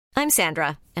I'm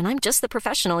Sandra, and I'm just the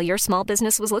professional your small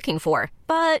business was looking for.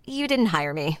 But you didn't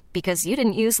hire me because you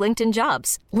didn't use LinkedIn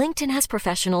Jobs. LinkedIn has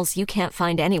professionals you can't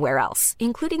find anywhere else,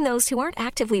 including those who aren't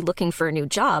actively looking for a new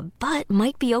job, but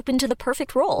might be open to the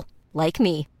perfect role, like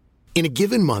me. In a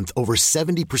given month, over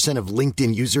 70% of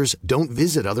LinkedIn users don't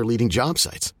visit other leading job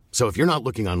sites. So if you're not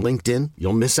looking on LinkedIn,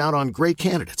 you'll miss out on great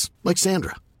candidates like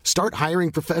Sandra. Start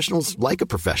hiring professionals like a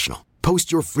professional.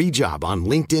 Post your free job on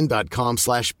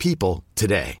linkedin.com/people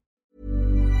today.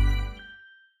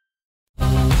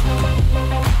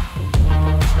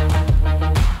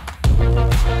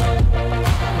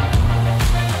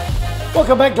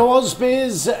 Welcome back to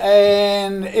AusBiz,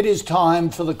 and it is time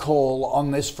for the call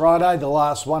on this Friday, the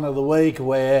last one of the week,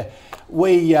 where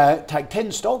we take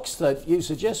 10 stocks that you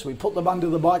suggest. We put them under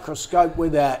the microscope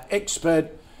with our expert,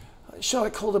 shall I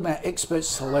call them our expert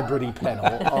celebrity panel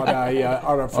on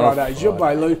a Friday.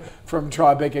 Junbei Liu from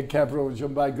Tribeca Capital.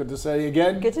 Junbei, good to see you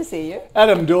again. Good to see you.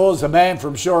 Adam Dawes, a man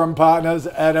from Shore and Partners.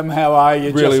 Adam, how are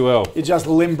you? Really well. You're just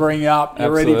limbering up.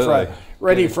 You're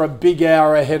ready for a big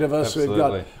hour ahead of us. Absolutely. We've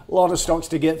got a lot of stocks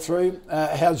to get through.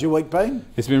 How's your week been?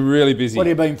 It's been really busy. What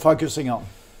have you been focusing on?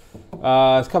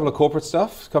 A couple of corporate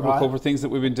stuff, a couple of corporate things that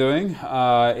we've been doing.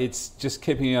 It's just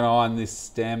keeping an eye on this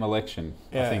damn election.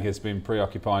 I think has been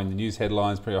preoccupying the news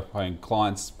headlines, preoccupying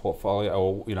clients' portfolio,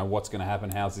 or what's going to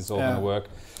happen, how's this all going to work.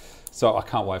 So I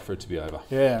can't wait for it to be over,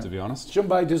 to be honest.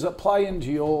 Junbei, does it play into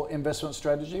your investment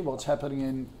strategy, what's happening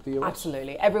in the US?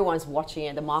 Absolutely. Everyone's watching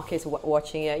it. The market's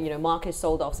watching it. Markets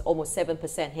sold off almost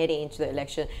 7% heading into the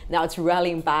election. Now it's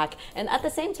rallying back. And at the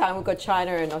same time, we've got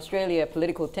China and Australia.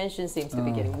 Political tension seems to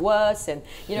be getting worse. And,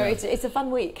 it's a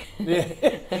fun week.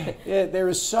 Yeah, there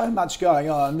is so much going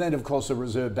on. And then, of course, the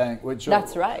Reserve Bank, which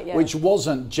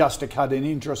wasn't just a cut in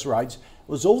interest rates,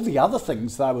 was all the other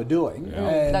things they were doing.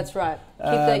 Yeah. That's right.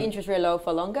 Keep the interest rate low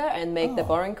for longer and make the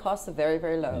borrowing costs very,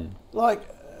 very low.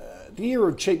 The era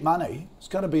of cheap money is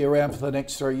going to be around for the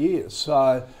next 3 years.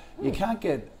 So you can't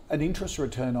get an interest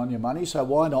return on your money. So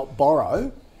why not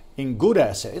borrow in good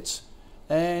assets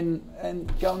and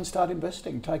go and start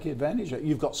investing, take advantage of it.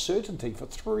 You've got certainty for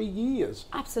 3 years.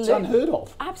 Absolutely. It's unheard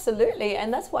of. Absolutely,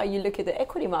 and that's why you look at the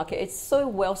equity market, it's so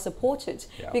well supported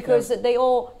because they're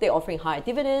offering higher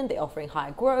dividend, they're offering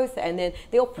higher growth, and then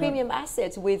they're all premium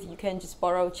assets with, you can just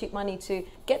borrow cheap money to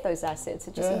get those assets.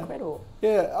 It's just incredible.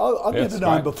 Yeah, I've never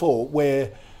known before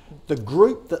where the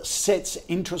group that sets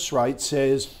interest rates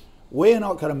says, we're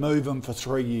not going to move them for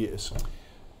 3 years.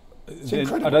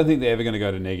 I don't think they're ever going to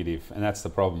go to negative, and that's the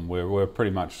problem. We're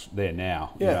pretty much there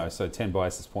now, so 10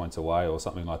 basis points away or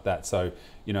something like that. So,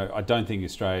 I don't think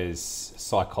Australia's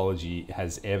psychology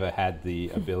has ever had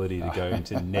the ability to go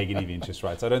into negative interest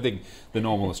rates. I don't think the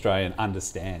normal Australian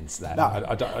understands that. No.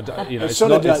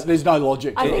 There's no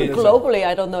logic. I think globally,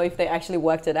 I don't know if they actually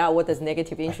worked it out. What does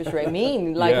negative interest rate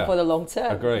mean, for the long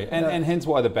term? Agree, and hence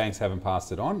why the banks haven't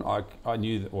passed it on. I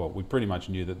knew that. Well, we pretty much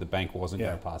knew that the bank wasn't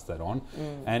going to pass that on,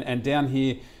 and down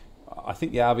here, I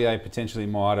think the RBA potentially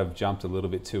might have jumped a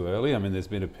little bit too early. I mean, there's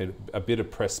been a bit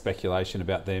of press speculation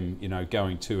about them,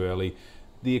 going too early.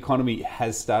 The economy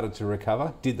has started to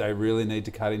recover. Did they really need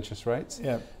to cut interest rates?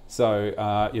 Yeah. So,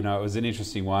 it was an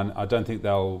interesting one. I don't think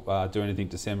they'll do anything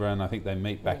December, and I think they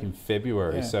meet back in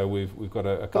February. Yeah. So we've got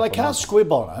a couple. But they can't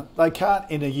squib on it. They can't,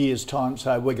 in a year's time,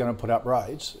 say we're going to put up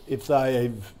rates if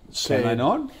they've said. Can they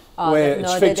not?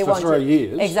 It's fixed for 3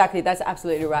 years. Exactly, that's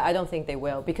absolutely right. I don't think they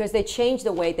will, because they changed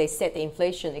the way they set the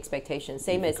inflation expectations,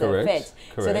 same as the Fed. Correct.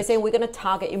 So they're saying we're going to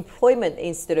target employment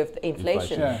instead of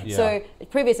inflation. Yeah. So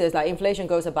previously it's like inflation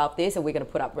goes above this and we're going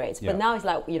to put up rates. But now it's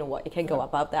like, it can go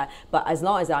above that. But as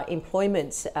long as our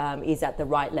employment is at the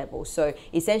right level. So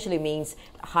essentially means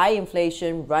high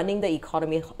inflation, running the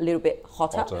economy a little bit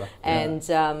hotter. And,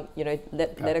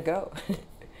 let it go.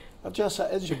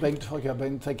 As you've been talking, I've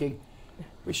been thinking,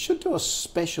 we should do a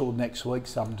special next week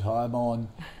sometime on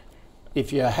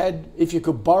if you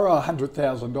could borrow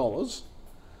 $100,000,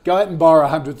 go out and borrow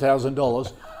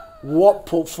 $100,000, what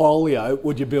portfolio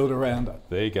would you build around it?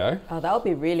 There you go. Oh, that would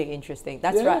be really interesting.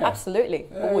 That's right, absolutely.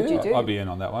 What would you do? I'd be in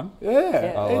on that one.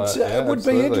 It would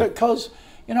be interesting because,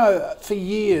 for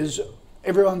years,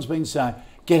 everyone's been saying,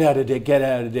 get out of debt, get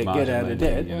out of debt, get out of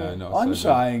debt. I'm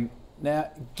saying,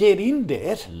 now, get in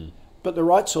debt, but the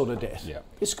right sort of debt. Yeah.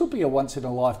 This could be a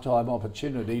once-in-a-lifetime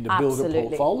opportunity to build a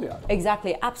portfolio.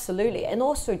 Exactly, absolutely. And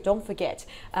also, don't forget,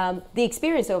 the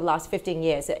experience over the last 15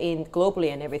 years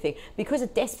globally and everything, because the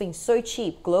debt's been so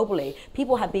cheap globally,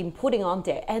 people have been putting on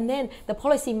debt. And then the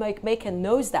policy maker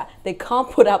knows that. They can't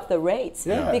put up the rates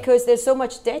because there's so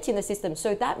much debt in the system.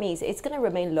 So that means it's going to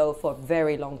remain low for a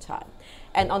very long time.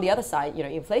 And on the other side,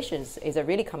 inflation is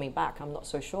really coming back. I'm not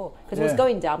so sure because it was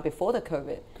going down before the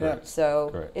COVID. Correct. So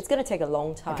Correct. It's going to take a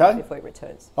long time before it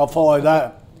returns. I'll follow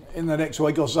that in the next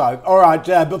week or so. All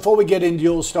right, before we get into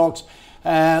your stocks,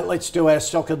 let's do our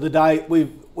stock of the day.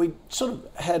 We sort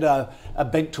of had a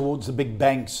bent towards the big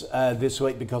banks this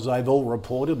week because they've all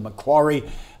reported. Macquarie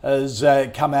has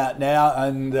come out now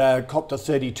and copped a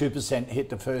 32% hit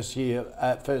to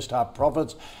first half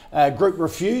profits. Group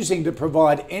refusing to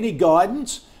provide any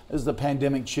guidance as the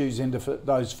pandemic chews into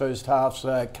those first halves,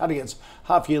 cutting its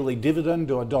half-yearly dividend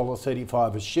to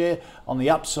 $1.35 a share. On the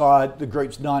upside, the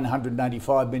group's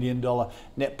 $985 million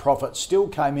net profit still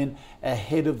came in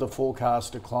ahead of the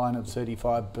forecast decline of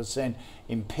 35%.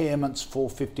 Impairments,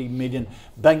 $450 million.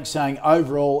 Bank saying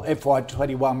overall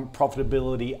FY21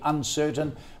 profitability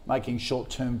uncertain, making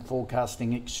short-term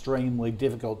forecasting extremely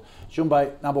difficult.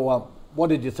 Junbei, number one, what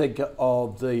did you think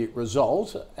of the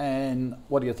result and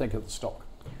what do you think of the stock?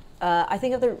 I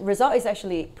think the result is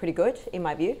actually pretty good in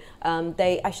my view.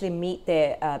 They actually meet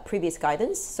their previous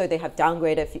guidance, so they have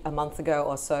downgraded a month ago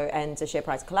or so, and the share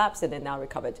price collapsed, and then now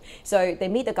recovered. So they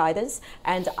meet the guidance,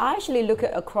 and I actually look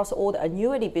at across all the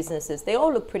annuity businesses, they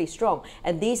all look pretty strong.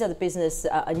 And these are the business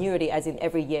annuity, as in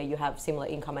every year you have similar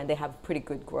income, and they have pretty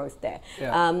good growth there.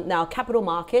 Yeah. Now, capital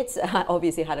markets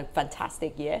obviously had a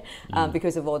fantastic year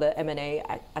because of all the M&A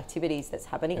activities that's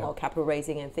happening, or capital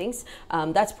raising and things.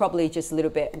 That's probably just a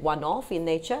little bit one-off in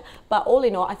nature, but all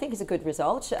in all, I think it's a good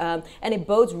result, and it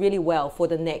bodes really well for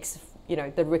the next,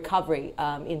 the recovery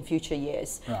in future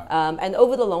years. Right. And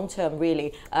over the long term,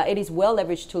 really, it is well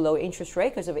leveraged to low interest rate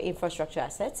because of infrastructure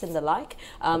assets and the like.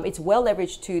 It's well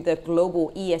leveraged to the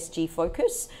global ESG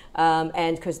focus,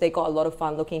 and because they got a lot of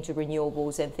fund looking into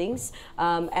renewables and things.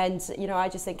 And I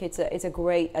just think it's a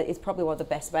great. It's probably one of the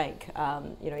best bank,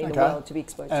 in the world to be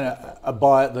exposed and to. A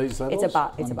buy at these levels. It's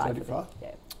a buy. For them.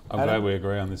 Yeah. I'm glad we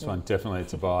agree on this one. Definitely,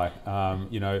 it's a buy.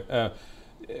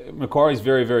 Macquarie's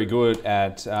very, very good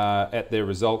at their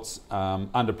results,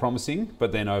 under promising,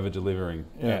 but then over delivering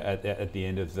at the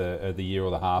end of the year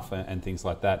or the half and things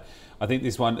like that. I think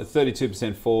this one, a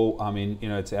 32% fall. I mean,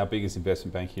 it's our biggest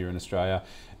investment bank here in Australia.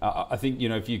 I think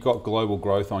if you've got global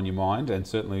growth on your mind, and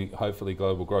certainly, hopefully,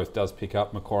 global growth does pick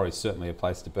up, Macquarie's certainly a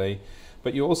place to be.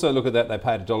 But you also look at that, they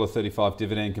paid $1.35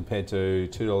 dividend compared to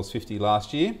 $2.50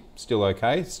 last year. Still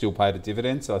okay, still paid a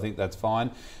dividend, so I think that's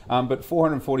fine. But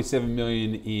 $447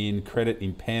 million in credit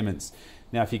impairments.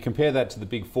 Now, if you compare that to the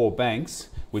big four banks,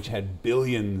 which had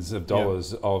billions of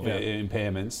dollars of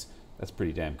impairments, that's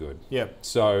pretty damn good. Yep.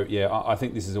 So, I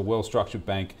think this is a well-structured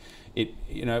bank. It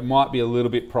might be a little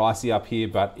bit pricey up here,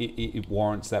 but it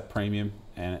warrants that premium,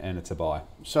 and it's a buy.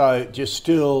 So,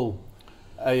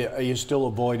 Are you still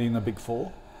avoiding the big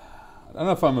four? I don't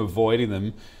know if I'm avoiding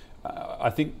them. I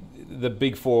think the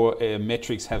big four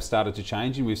metrics have started to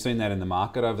change, and we've seen that in the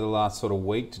market over the last sort of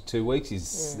week to 2 weeks.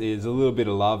 There's a little bit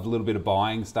of love, a little bit of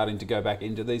buying starting to go back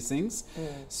into these things.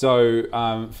 So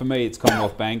for me, it's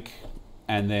Commonwealth Bank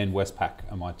and then Westpac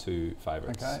are my two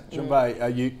favourites. Okay. Junbei, are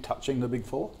you touching the big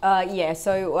four?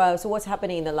 So what's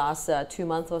happening in the last 2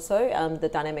 months or so, the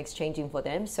dynamics changing for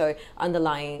them. So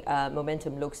underlying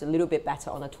momentum looks a little bit better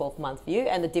on a 12-month view,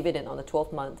 and the dividend on the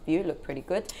 12-month view look pretty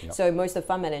good. Yep. So most of the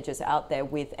fund managers out there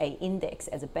with a index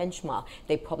as a benchmark,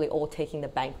 they're probably all taking the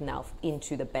bank now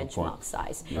into the benchmark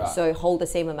size. Right. So hold the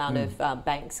same amount of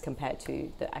banks compared to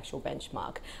the actual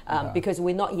benchmark. Because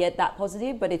we're not yet that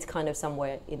positive, but it's kind of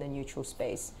somewhere in the neutral space.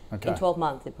 Okay. In 12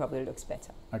 months, it probably looks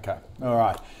better. Okay, all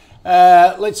right.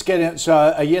 Let's get in.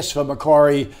 So a yes for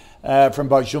Macquarie from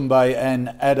both Junbei and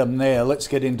Adam there. Let's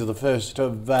get into the first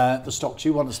of the stocks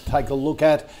you want us to take a look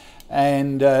at.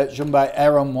 And Junbei,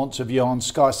 Aaron wants a view on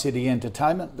Sky City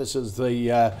Entertainment. This is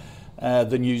the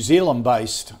New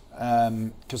Zealand-based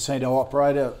casino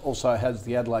operator. Also has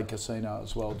the Adelaide Casino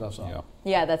as well, doesn't it?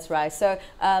 Yeah, that's right. So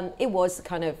it was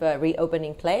kind of a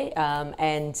reopening play,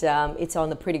 and it's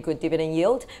on a pretty good dividend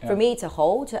yield. Yeah. For me, it's a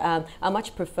hold. I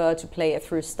much prefer to play it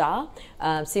through Star,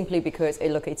 simply because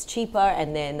it's cheaper,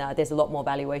 and then there's a lot more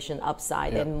valuation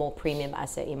upside and more premium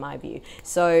asset in my view.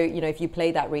 So if you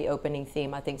play that reopening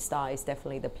theme, I think Star is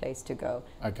definitely the place to go.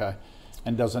 Okay.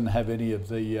 And doesn't have any of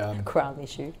the Crown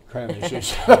issues.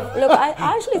 Look, I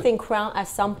actually think Crown at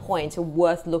some point are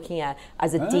worth looking at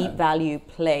as a deep value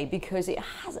play because it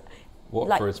has.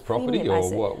 What, for its property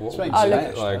or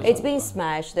what? It's been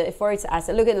smashed for its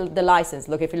asset. Look at the license.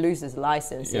 Look, if it loses the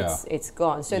license, it's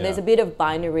gone. So there's a bit of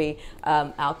binary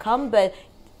outcome, but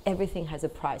everything has a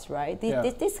price, right? Yeah.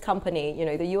 This company, you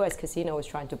know, the US casino was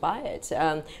trying to buy it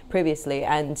previously,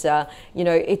 and you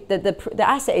know, the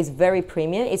asset is very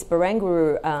premium. Its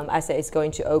Barangaroo asset is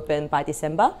going to open by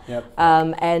December,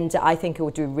 and I think it will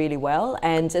do really well.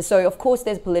 And so, of course,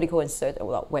 there's political uncertainty.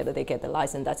 Well, whether they get the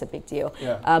license, that's a big deal.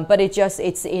 Yeah. But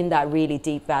it's in that really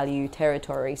deep value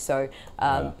territory. So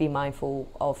be mindful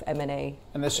of M&A.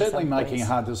 And they're certainly making a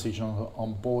hard decision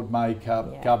on board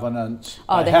makeup, governance.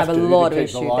 Oh, they have a lot of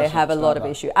issues. They have a lot of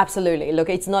issues. Absolutely. Look,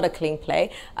 it's not a clean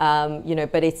play, you know,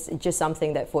 but it's just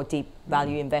something that for deep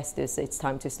value investors, it's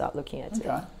time to start looking at it.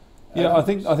 Yeah, I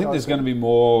think there's going to be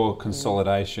more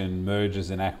consolidation, mergers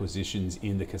and acquisitions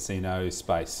in the casino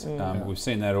space. We've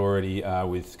seen that already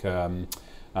with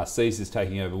Caesars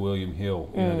taking over William Hill.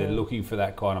 You know, they're looking for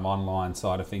that kind of online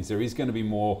side of things. There is going to be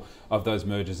more of those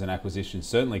mergers and acquisitions.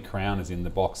 Certainly Crown is in the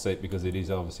box seat because it is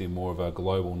obviously more of a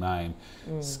global name.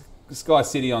 Sky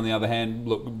City, on the other hand,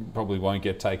 look, probably won't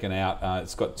get taken out.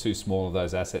 It's got too small of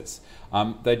those assets.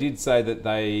 They did say that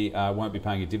they won't be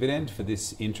paying a dividend for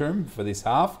this interim, for this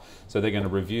half, so they're going to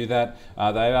review that.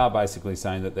 They are basically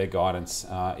saying that their guidance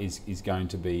is going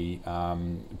to be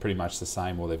pretty much the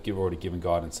same, or they've already given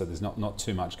guidance, so there's not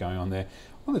too much going on there.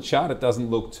 On the chart, it doesn't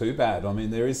look too bad. I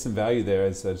mean, there is some value there,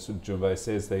 as Junbei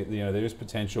says. You know, there is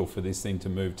potential for this thing to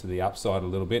move to the upside a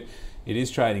little bit. It is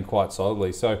trading quite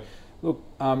solidly. So, look,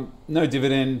 no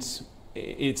dividend.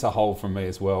 It's a hold from me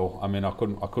as well. I mean, I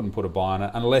couldn't put a buy on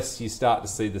it unless you start to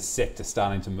see the sector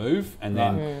starting to move, and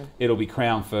then it'll be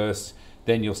Crown first.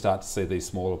 Then you'll start to see these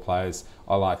smaller players.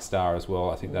 I like Star as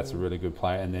well. I think that's a really good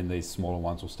play, and then these smaller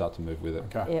ones will start to move with it.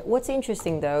 Yeah. What's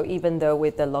interesting though, even though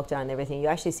with the lockdown and everything,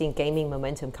 you're actually seeing gaming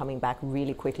momentum coming back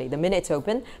really quickly. The minute it's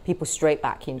open, people straight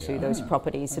back into those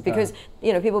properties because,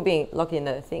 you know, people being locked in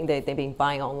the thing, they've been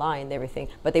buying online and everything,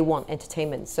 but they want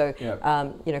entertainment. So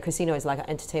you know, casino is like an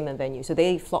entertainment venue, so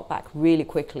they flock back really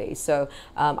quickly. So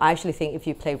I actually think if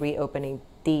you play reopening,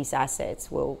 these assets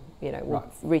will, you know, will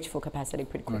reach full capacity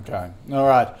pretty quickly. Okay, all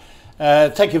right.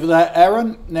 Thank you for that,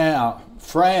 Aaron. Now,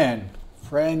 Fran,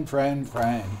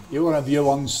 you want a view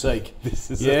on Seek? This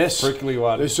is a prickly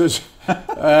one. This is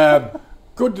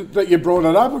good that you brought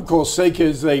it up. Of course, Seek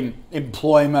is the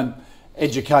employment,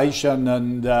 education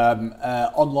and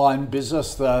online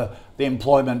business, the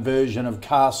employment version of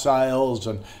car sales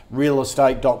and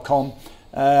realestate.com.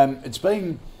 It's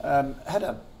been had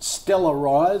a stellar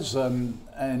rise,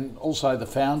 and also the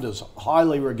founders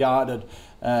highly regarded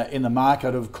in the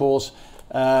market, of course,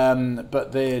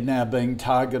 but they're now being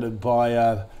targeted by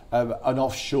an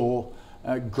offshore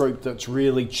group that's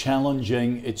really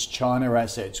challenging its China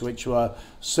assets, which were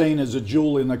seen as a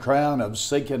jewel in the crown of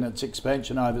Seek and its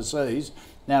expansion overseas.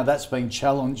 Now that's been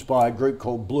challenged by a group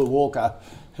called Blue Orca,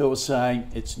 who are saying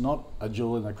it's not a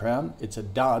jewel in the crown, it's a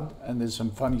dud, and there's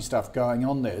some funny stuff going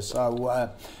on there.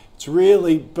 So it's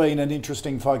really been an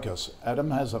interesting focus, Adam,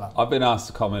 hasn't it? I've been asked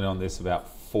to comment on this about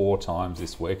 4 times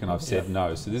this week, and I've said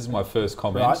no. So this is my first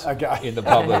comment in the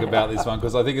public about this one,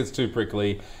 because I think it's too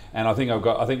prickly, and I think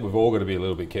we've all got to be a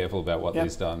little bit careful about what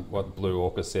what Blue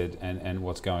Orca said, and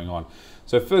what's going on.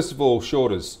 So first of all,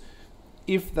 shorters.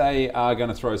 If they are going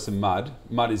to throw some mud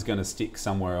is going to stick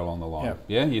somewhere along the line.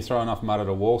 Yeah, you throw enough mud at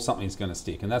a wall, something's going to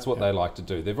stick, and that's what they like to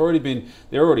do. They're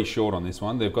already short on this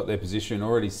one. They've got their position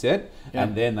already set,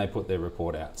 and then they put their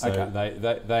report out. So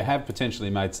they have potentially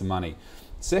made some money.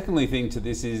 Secondly, thing to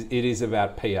this is it is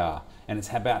about PR, and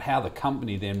it's about how the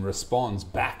company then responds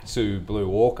back to Blue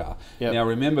Orca. Now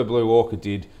remember, Blue Orca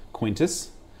did Quintus.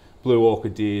 Blue Orca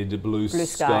did Blue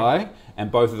Sky,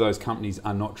 and both of those companies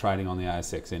are not trading on the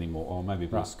ASX anymore. Or maybe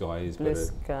Blue Sky is. Blue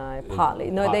Sky,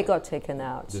 partly. No, they got taken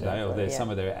out. Did they? Or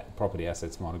some of their property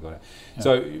assets might have got out.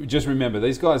 So just remember,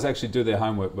 these guys actually do their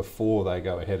homework before they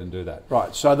go ahead and do that.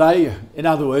 Right, so they, in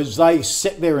other words, they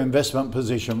set their investment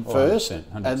position first 100%.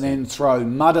 and then throw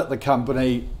mud at the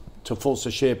company to force the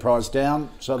share price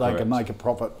down so they can make a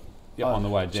profit on the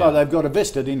way down. So they've got a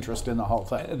vested interest in the whole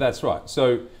thing. That's right.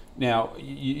 So now,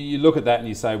 you look at that and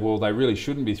you say, well, they really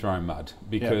shouldn't be throwing mud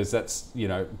because that's, you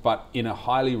know, but in a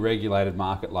highly regulated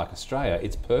market like Australia,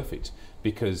 it's perfect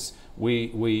because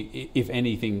we if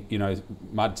anything, you know,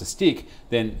 mud to stick,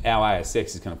 then our ASX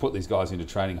is going to put these guys into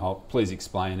trading halt. Please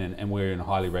explain, and we're in a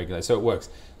highly regulated, so it works.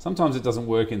 Sometimes it doesn't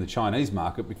work in the Chinese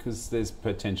market because there's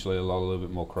potentially a little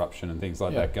bit more corruption and things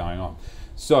like that going on.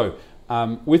 So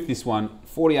with this one,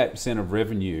 48% of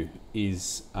revenue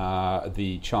is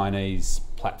the Chinese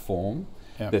platform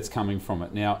that's coming from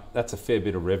it. Now, that's a fair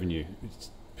bit of revenue.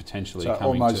 It's potentially coming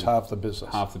almost to half the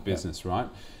business. Half the business, right?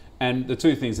 And the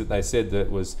two things that they said that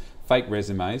was fake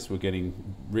resumes were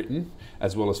getting written,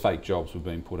 as well as fake jobs were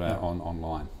being put out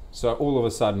online. So all of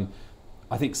a sudden,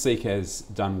 I think SEEK has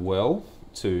done well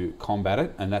to combat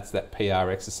it, and that's that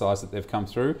PR exercise that they've come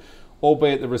through.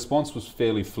 Albeit the response was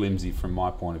fairly flimsy from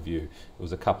my point of view. It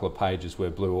was a couple of pages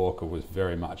where Blue Orca was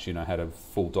very much, had a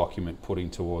full document putting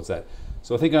towards that.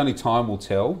 So I think only time will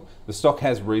tell. The stock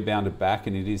has rebounded back,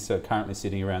 and it is currently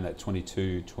sitting around that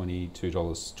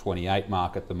 $22.28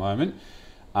 mark at the moment.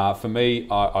 For me,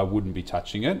 I wouldn't be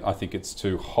touching it. I think it's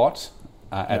too hot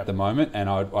at the moment, and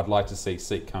I'd like to see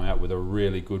SEEK come out with a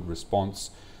really good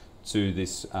response to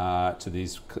this to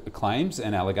these claims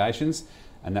and allegations,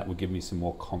 and that would give me some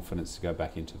more confidence to go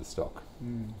back into the stock.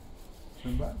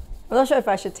 I'm not sure if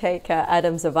I should take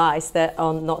Adam's advice that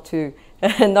on not to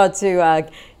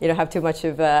have too much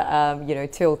of a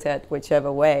tilt at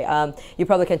whichever way. You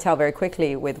probably can tell very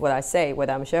quickly with what I say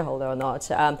whether I'm a shareholder or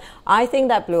not. I think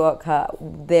that Blue Orca,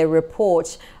 their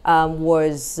report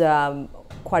was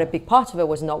quite a big part of it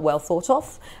was not well thought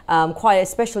of. Quite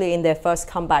especially in their first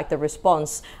comeback, the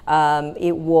response,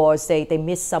 it was they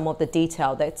missed some of the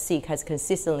detail that SEEK has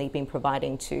consistently been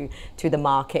providing to the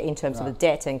market in terms of the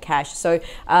debt and cash. So,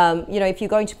 if you're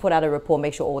going to put out a report,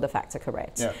 make sure all the facts are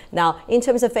correct. Yeah. Now, in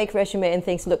terms of fake resume and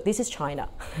things, look, this is China.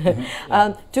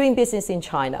 Doing business in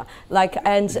China,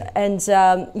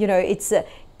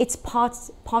 it's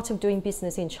part of doing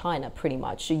business in China, pretty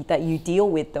much, that you deal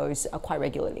with those quite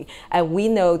regularly. And we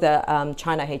know that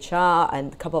China HR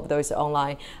and a couple of those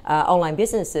online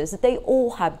businesses, they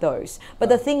all have those. But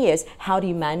the thing is, how do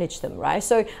you manage them, right?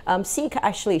 So SEEK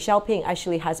Xiaoping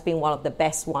actually has been one of the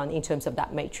best one in terms of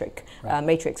that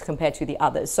matrix compared to the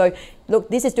others. So look,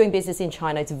 this is doing business in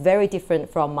China. It's very different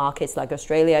from markets like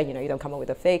Australia. You don't come up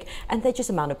with a fake, and there's just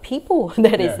amount of people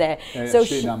that is there. So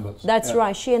sheer numbers. That's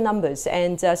right, sheer numbers.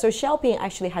 And so Xiaoping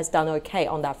actually has done okay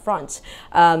on that front.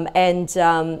 And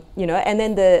then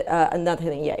another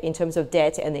thing, in terms of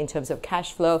debt and in terms of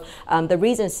cash flow, the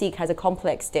reason SEEK has a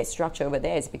complex debt structure over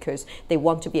there is because they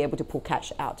want to be able to pull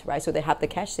cash out, right? So they have the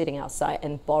cash sitting outside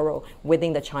and borrow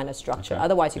within the China structure. Okay.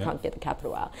 Otherwise, you can't get the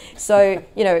capital out. So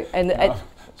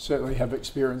certainly have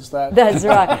experienced that. That's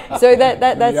right. So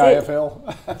that's the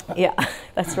AFL. Yeah,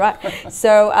 that's right.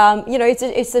 So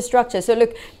it's the structure. So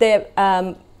look,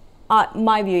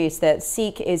 my view is that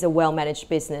SEEK is a well-managed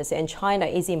business, and China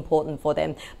is important for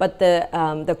them. But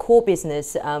the core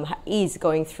business is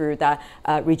going through that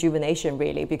rejuvenation,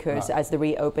 really, because as the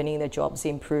reopening, the jobs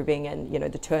improving, and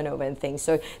the turnover and things.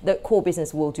 So the core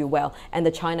business will do well, and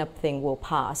the China thing will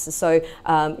pass. So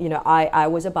I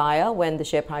was a buyer when the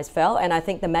share price fell, and I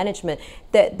think the management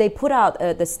that they put out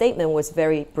the statement was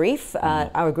very brief.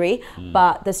 I agree,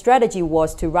 but the strategy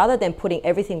was to, rather than putting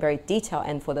everything very detailed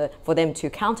and for them to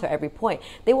counter every point,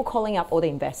 they were calling up all the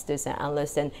investors and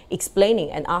analysts and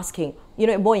explaining and asking,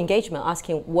 more engagement,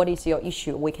 asking what is your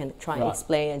issue, we can try and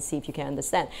explain and see if you can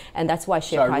understand. And that's why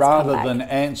share price come back. So rather than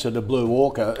answer to Blue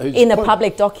Orca, in a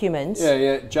public document,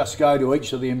 just go to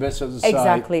each of the investors and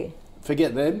say,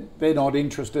 forget them, they're not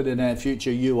interested in our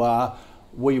future, you are.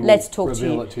 Let's talk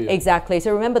to you. Exactly.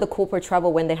 So remember the corporate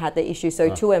travel when they had the issue.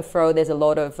 So to and fro, there's a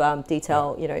lot of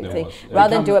detail, thing.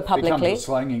 Rather than do it publicly. Becomes a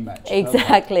slanging match.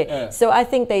 Exactly. Yeah. So I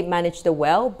think they managed it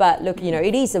well. But look,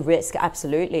 it is a risk,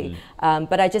 absolutely.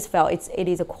 But I just felt it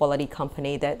is a quality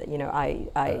company that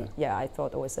I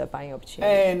thought it was a buying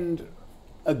opportunity. And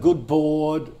a good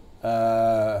board.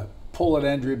 Paul and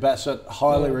Andrew Bassett,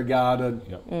 highly regarded,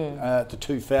 the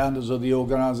two founders of the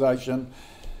organisation.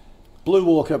 Blue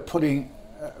Orca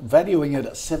valuing it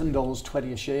at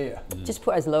 $7.20 a share. Just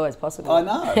put as low as possible. I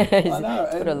know.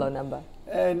 Put a low number.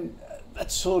 And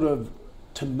that sort of,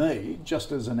 to me,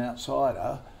 just as an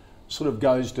outsider, sort of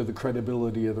goes to the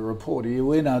credibility of the report. Are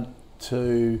you in it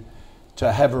to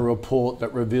have a report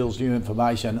that reveals new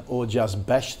information, or just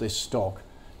bash this stock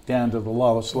down to the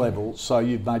lowest level, so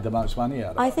you've made the most money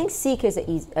out of it? I think SEEK is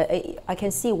I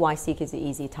can see why SEEK is an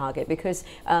easy target, because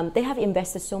they have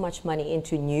invested so much money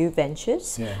into new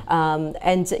ventures.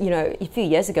 And a few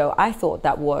years ago, I thought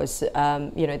that was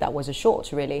that was a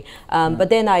short, really. But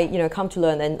then I come to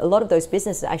learn, and a lot of those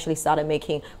businesses actually started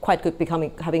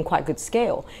having quite good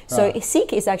scale. So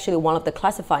SEEK is actually one of the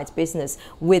classifieds business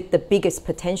with the biggest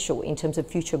potential in terms of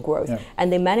future growth,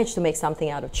 and they managed to make something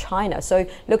out of China. So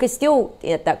look, it's still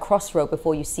at that crossroad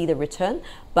before you see the return,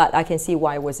 but I can see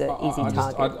why it was an easy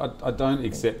target. I don't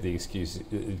accept the excuse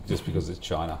just because it's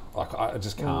China. I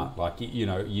just can't.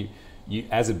 You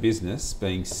as a business,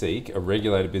 being SEEK, a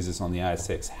regulated business on the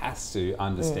ASX, has to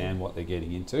understand what they're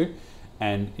getting into.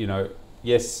 And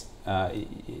yes,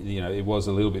 it was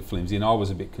a little bit flimsy, and I was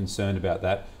a bit concerned about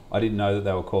that. I didn't know that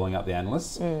they were calling up the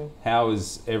analysts. How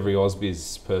is every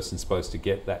AusBiz person supposed to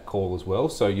get that call as well?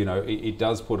 So, it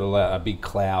does put a big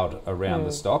cloud around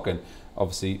the stock, and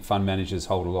obviously fund managers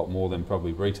hold a lot more than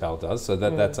probably retail does, so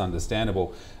that's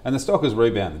understandable. And the stock has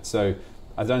rebounded, so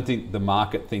I don't think the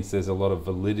market thinks there's a lot of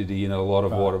validity in a lot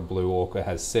of what Blue Orca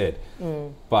has said.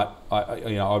 But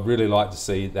I'd really like to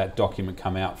see that document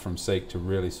come out from SEEK to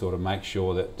really sort of make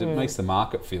sure that it makes the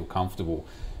market feel comfortable.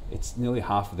 It's nearly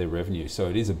half of their revenue, so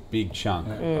it is a big chunk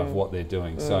of what they're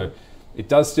doing. So it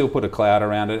does still put a cloud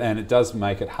around it, and it does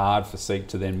make it hard for SEEK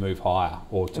to then move higher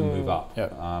or to move up.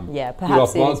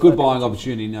 Perhaps good buying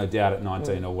opportunity, no doubt, at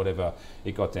 19 or whatever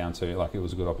it got down to. Like, it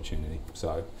was a good opportunity.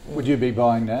 So, would you be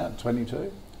buying now at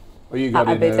 22? Or you got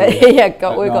in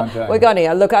we're going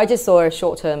in. Look, I just saw a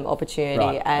short-term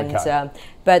opportunity,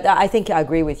 but I think I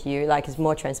agree with you. Like, it's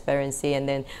more transparency, and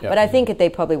then. But I think they're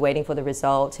probably waiting for the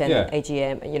result and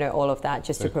AGM, all of that,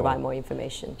 just to provide more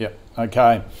information. Yeah.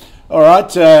 Okay. All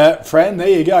right, Fran, there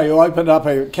you go. You opened up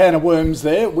a can of worms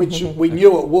there, which we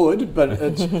knew it would, but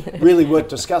it's really worth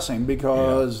discussing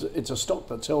because it's a stock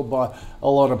that's held by a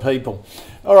lot of people.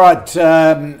 All right,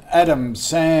 Adam,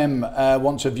 Sam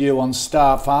wants a view on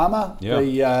Star Pharma,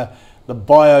 the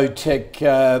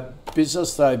biotech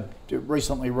business. They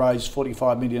recently raised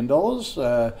 $45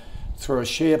 million through a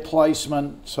share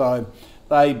placement. So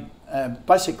they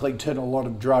basically turn a lot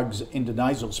of drugs into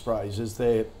nasal sprays as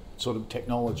their sort of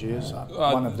technology is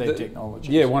one of their technologies.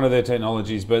 Yeah, one of their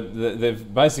technologies, but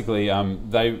they've basically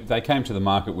they came to the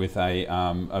market with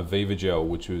a Viva gel,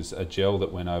 which was a gel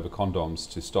that went over condoms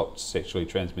to stop sexually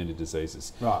transmitted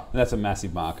diseases. Right, and that's a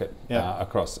massive market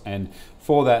across. And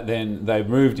for that, then they've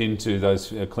moved into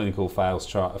those clinical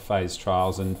phase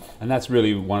trials, and that's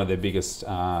really one of their biggest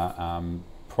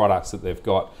products that they've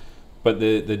got. But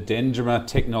the dendrimer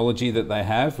technology that they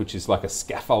have, which is like a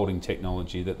scaffolding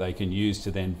technology that they can use to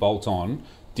then bolt on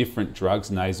different drugs,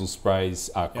 nasal sprays,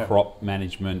 crop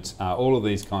management, all of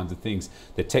these kinds of things,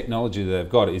 the technology that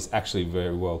they've got is actually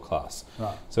very world class.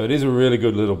 Right. So it is a really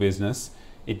good little business.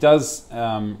 It does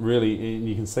really, and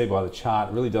you can see by the chart,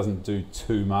 it really doesn't do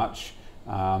too much.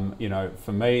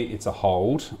 For me, it's a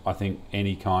hold. I think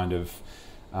any kind of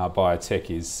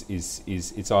biotech is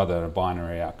it's either a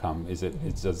binary outcome. Does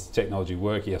the technology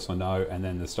work, yes or no, and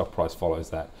then the stock price follows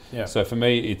that. Yeah. So for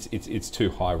me, it's too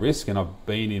high risk, and I've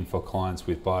been in for clients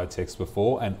with biotechs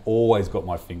before and always got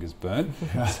my fingers burnt.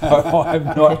 So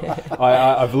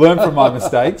I've learned from my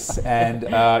mistakes, and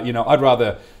I'd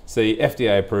rather see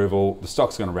FDA approval, the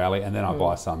stock's going to rally, and then I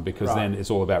buy some, because then it's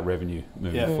all about revenue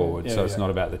moving forward. So it's not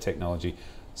about the technology.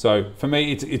 So for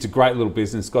me, it's a great little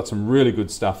business, got some really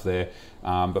good stuff there.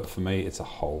 But for me, it's a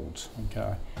hold.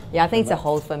 Okay. Yeah, I think it's a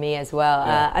hold for me as well.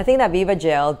 I think that Viva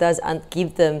Gel does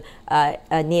give them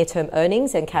near-term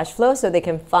earnings and cash flow, so they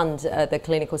can fund the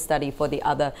clinical study for the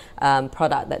other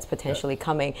product that's potentially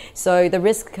coming. So the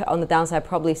risk on the downside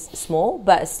probably small,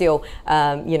 but still,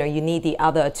 you need the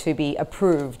other to be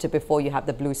approved before you have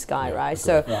the blue sky, right?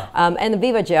 So, and the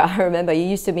Viva Gel, I remember it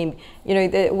used to be,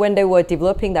 when they were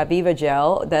developing that Viva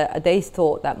Gel, they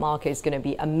thought that market is going to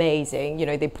be amazing.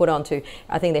 They put onto,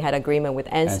 I think they had agreement with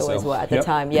Ansell as well at the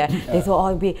time. They thought,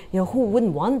 it'd be, who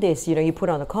wouldn't want this? You put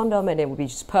on a condom and it would be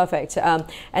just perfect. And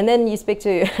then you speak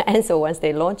to Ansell once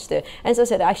they launched it. Ansell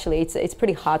said, actually, it's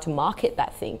pretty hard to market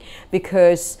that thing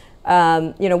because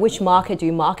which market do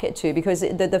you market to? Because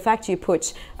the fact you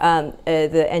put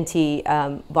the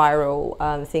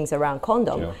anti-viral things around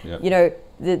condom,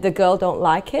 the girl don't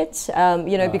like it,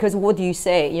 because what do you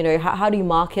say? How do you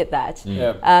market that?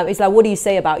 It's like, what do you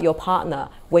say about your partner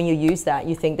when you use that?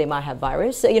 You think they might have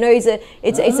virus? So, it's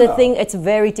a thing. It's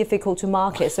very difficult to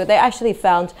market. So they actually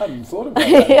found. I hadn't thought about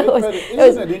that. But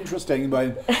isn't it interesting?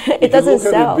 When it doesn't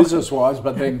sell business-wise,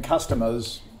 but then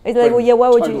customers. It's like, why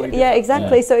would you? Different. Yeah,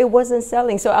 exactly. Yeah. So it wasn't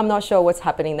selling. So I'm not sure what's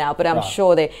happening now, but I'm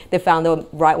sure they found the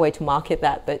right way to market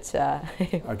that. But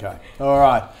okay, all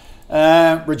right.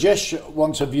 Rajesh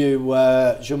wants a view,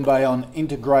 Junbei, on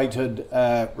integrated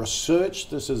research.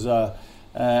 This is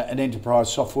an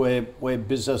enterprise software where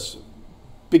business,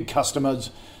 big customers,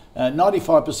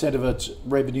 95% of its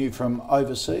revenue from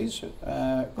overseas,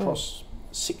 across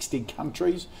 60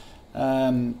 countries.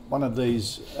 One of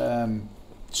these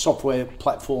software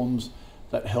platforms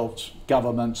that helps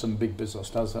governments and big business,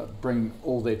 does that, bring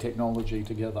all their technology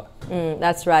together.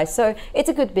 That's right. So it's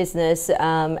a good business,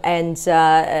 and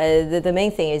the main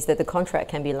thing is that the contract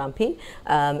can be lumpy,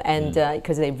 and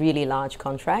because they're really large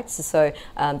contracts, so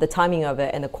the timing of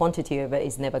it and the quantity of it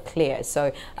is never clear.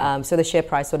 So so the share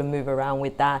price sort of move around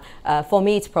with that. For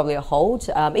me, it's probably a hold.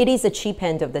 It is the cheap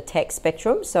end of the tech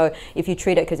spectrum. So if you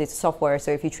treat it, because it's software,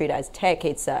 so if you treat it as tech,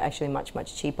 it's actually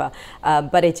much cheaper.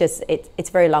 But it's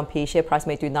very lumpy. Share price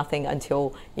may do nothing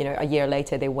until a year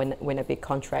later they win a big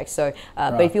contract. So,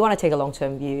 but if you want to take a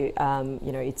long-term view,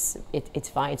 it's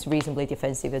fine. It's reasonably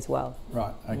defensive as well.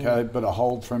 Right. Okay. But a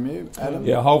hold from you, Adam?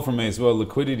 Yeah, a hold from me as well.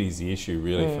 Liquidity is the issue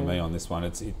really for me on this one.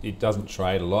 It doesn't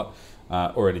trade a lot.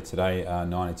 Already today,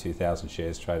 92,000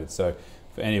 shares traded. So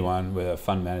for anyone with a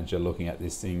fund manager looking at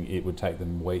this thing, it would take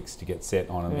them weeks to get set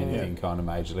on anything kind of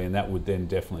majorly, and that would then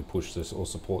definitely push this or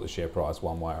support the share price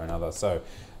one way or another. So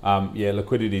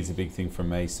liquidity is a big thing for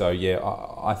me. So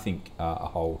I think a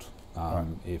hold,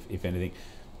 if anything.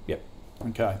 Yep.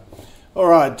 Okay. All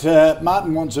right.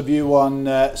 Martin wants a view on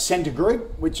Scentre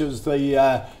Group, which is the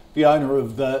owner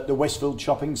of the Westfield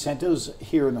shopping centres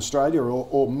here in Australia,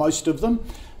 or most of them.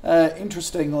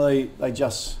 Interestingly, they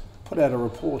just put out a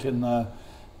report in the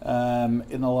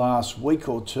last week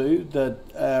or two that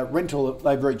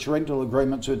they've reached rental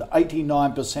agreements with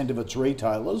 89% of its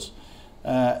retailers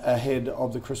ahead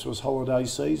of the Christmas holiday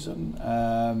season.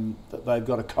 That they've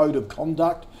got a code of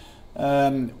conduct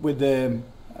with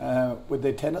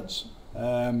their tenants,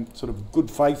 sort of good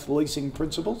faith leasing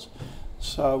principles.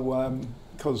 So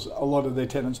because a lot of their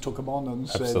tenants took them on and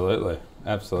said,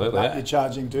 absolutely. You're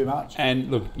charging too much. And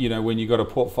look, when you've got a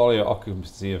portfolio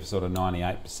occupancy of sort of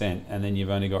 98% and then you've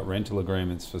only got rental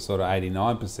agreements for sort of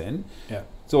 89%,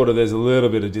 sort of there's a little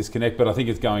bit of disconnect, but I think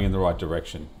it's going in the right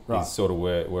direction. Right. Is sort of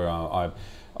where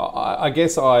I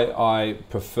guess I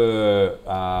prefer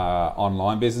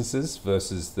online businesses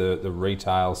versus the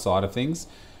retail side of things.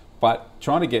 But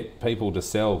trying to get people to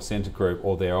sell Scentre Group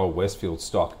or their old Westfield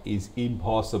stock is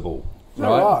impossible.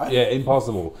 Right? Yeah,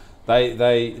 impossible.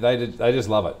 They just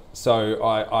love it. So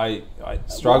I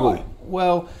struggle. Why?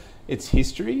 Well, it's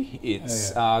history.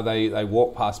 It's they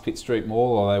walk past Pitt Street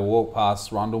Mall, or they walk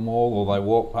past Rundle Mall, or they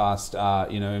walk past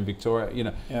in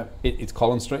Victoria. It's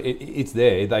Collins Street. It's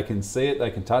there. They can see it.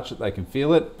 They can touch it. They can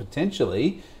feel it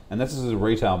potentially. And this is a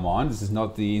retail mind. This is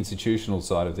not the institutional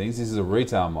side of things. This is a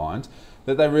retail mind.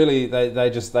 That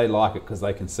they like it because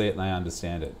they can see it and they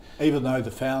understand it. Even though the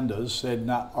founders said,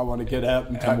 "No, I want to get out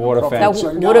and take what the profits."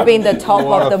 That would have been the top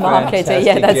of the market.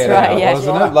 Yeah, that's right. Yeah,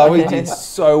 wasn't it? Lowy did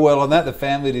so well on that. The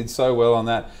family did so well on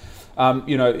that.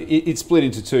 It's split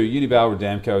into two. Unibail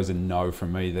Rodamco is a no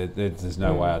from me. There's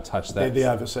no way I'd touch that. They're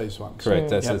the overseas ones. Correct.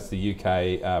 That's the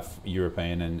UK,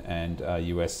 European, and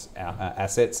US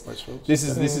assets. This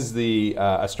is the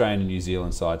Australian and New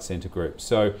Zealand side, Scentre Group.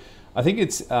 So I think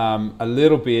it's a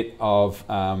little bit of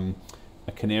a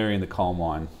canary in the coal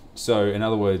mine. So in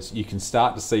other words, you can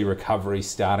start to see recovery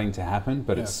starting to happen,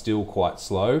 but it's still quite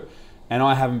slow. And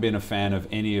I haven't been a fan of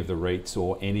any of the REITs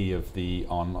or any of the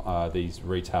these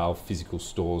retail physical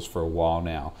stores for a while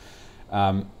now.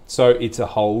 So it's a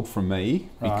hold from me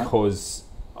because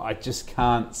I just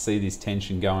can't see this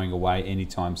tension going away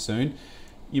anytime soon.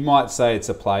 You might say it's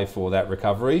a play for that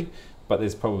recovery, but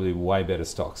there's probably way better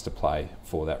stocks to play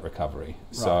for that recovery. Right.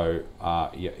 So,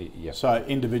 So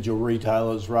individual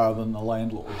retailers rather than the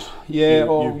landlords.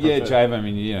 JV. I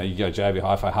mean, you go JV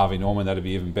Hi-Fi, Harvey Norman, that'd be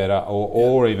even better,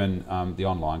 or even the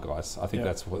online guys. I think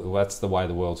that's the way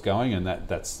the world's going, and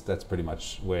that's pretty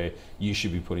much where you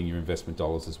should be putting your investment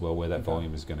dollars as well, where that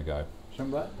volume is going to go.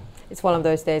 It's one of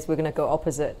those days we're going to go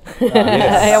opposite.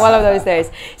 One of those days.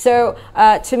 So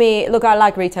to me, look, I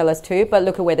like retailers too, but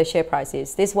look at where the share price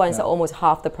is. This one's almost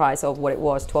half the price of what it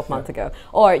was 12 months ago,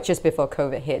 or just before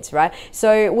COVID hits, right?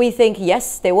 So we think,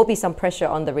 yes, there will be some pressure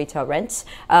on the retail rents,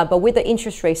 but with the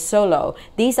interest rate so low,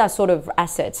 these are sort of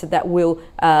assets that will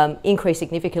increase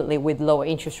significantly with lower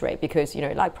interest rate because,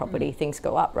 like property, things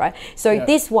go up, right? So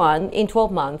this one, in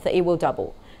 12 months, it will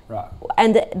double. Right.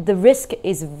 And the risk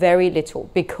is very little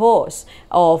because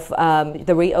of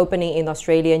the reopening in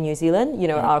Australia and New Zealand.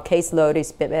 Our caseload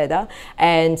is better,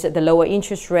 and the lower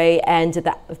interest rate and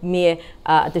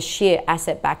the sheer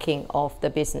asset backing of the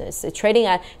business. It's trading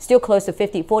at still close to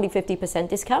 50%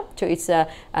 discount to its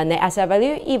net asset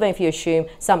value, even if you assume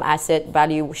some asset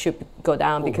value should go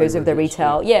down because of the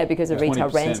retail, because of retail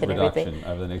rent and everything.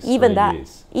 Over the next even 3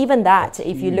 years. Even that,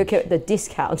 if you look at the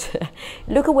discount,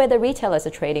 look at where the retailers are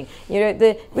trading.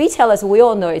 The retailers, we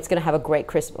all know it's going to have a great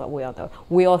Christmas. Well,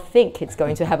 we all think it's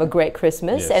going to have a great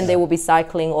Christmas, and they will be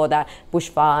cycling all that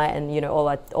bushfire and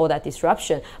all that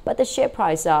disruption. But the share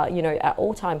price are at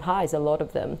all-time highs, a lot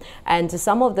of them, and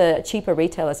some of the cheaper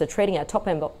retailers are trading at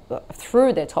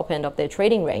through their top end of their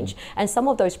trading range, and some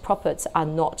of those profits are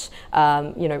not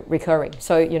recurring.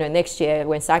 So next year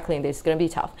when cycling, this is going to be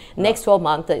tough. Next 12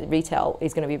 months, the retail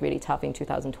is going to be really tough in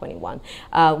 2021.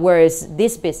 Whereas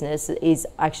this business is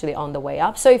actually on the way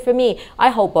up. So for me, I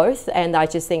hold both, and I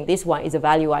just think this one is a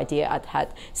value idea. I've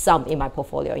had some in my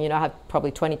portfolio. I have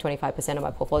probably 20-25% of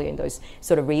my portfolio in those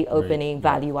sort of reopening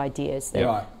value ideas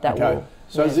that will.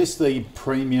 So is this the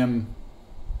premium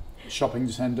shopping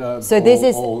centre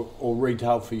or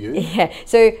retail for you? Yeah,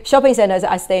 so shopping centres,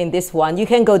 I stay in this one. You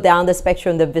can go down the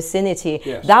spectrum, the vicinity.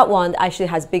 Yes. That one actually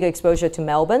has bigger exposure to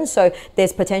Melbourne, so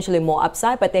there's potentially more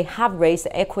upside, but they have raised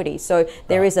equity, so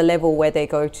there is a level where they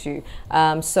go to.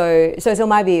 So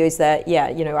my view is that,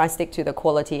 I stick to the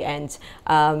quality and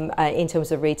in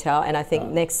terms of retail, and I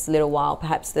think next little while,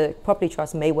 perhaps the property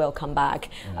trust may well come back,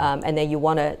 and then you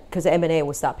want to, because the M&A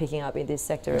will start picking up in this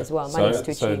sector as well. Money's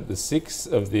too so cheap. the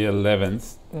 6th of the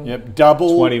 11th. Yep,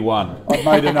 double. 21. I've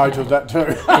made a note of that too.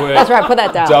 That's right, put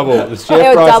that down. Double. The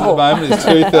share price at the moment is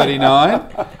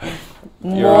 $2.39.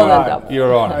 More than double.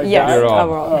 You're on. Yes, You're on. I'm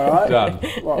on. All right. Done.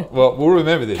 Well, we'll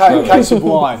remember this. Case of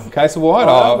wine. Case of wine?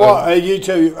 What are you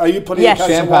two? Are you putting a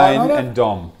case of wine on Champagne it? and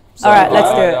Dom. So All right, let's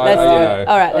do it.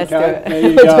 All right, let's do it. There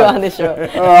you We'll go. do it on the show.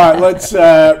 All right, let's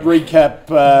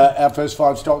recap our first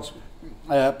 5 stocks.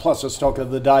 Plus a stock of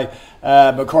the day.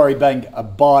 Macquarie Bank, a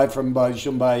buy from both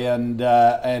Junbei and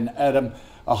Adam.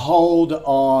 A hold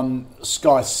on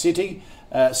Sky City.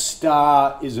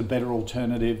 Star is a better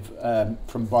alternative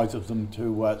from both of them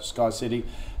to Sky City.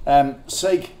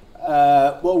 Seek,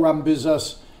 well-run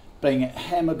business, being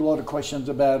hammered. A lot of questions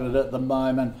about it at the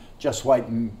moment. Just wait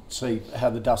and see how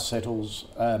the dust settles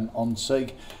on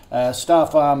Seek. Star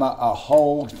Pharma, a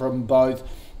hold from both.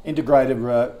 Integrated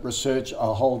Research,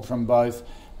 a hold from both,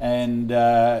 and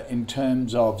in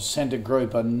terms of Centre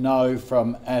Group, a no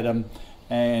from Adam,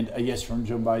 and a yes from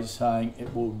Junbei, saying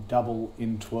it will double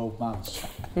in 12 months.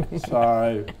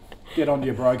 So get on to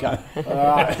your broker. All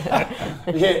right.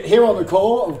 Here on the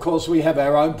call, of course, we have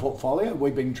our own portfolio.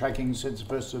 We've been tracking since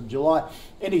the 1st of July.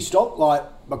 Any stock like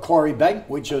Macquarie Bank,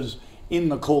 which is in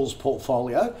the calls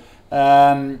portfolio,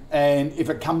 and if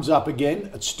it comes up again,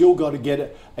 it's still got to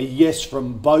get a yes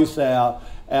from both our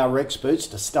experts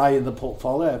to stay in the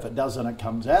portfolio. If it doesn't, it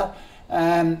comes out.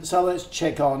 So let's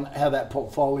check on how that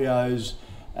portfolio's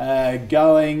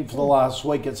going. For the last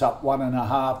week, it's up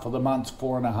 1.5%. For the month,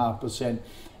 4.5%.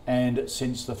 And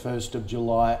since the 1st of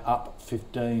July, up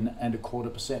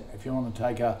 15.25%. If you want to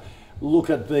take a look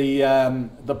at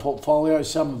the portfolio,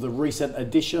 some of the recent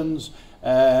additions,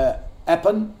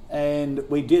 Appen, and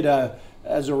we did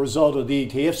as a result of the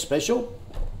ETF special,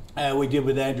 we did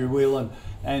with Andrew Whelan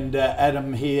and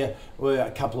Adam here, where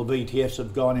a couple of ETFs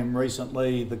have gone in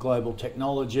recently: the Global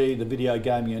Technology, the Video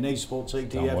Gaming and Esports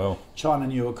ETF, China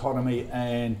New Economy,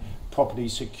 and Property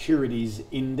Securities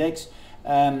Index.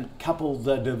 Couple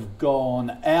that have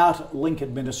gone out, Link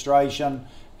Administration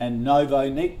and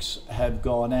Novonix have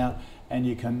gone out, and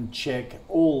you can check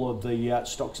all of the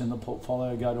stocks in the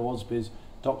portfolio. Go to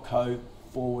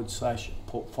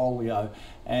ausbiz.co/portfolio,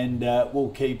 and we'll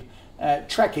keep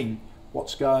tracking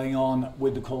what's going on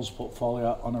with the calls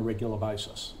portfolio on a regular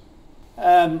basis.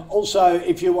 Also,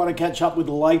 if you want to catch up with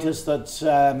the latest that's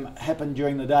happened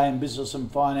during the day in business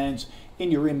and finance,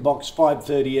 in your inbox,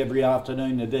 5:30 every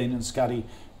afternoon, Nadine and Scuddy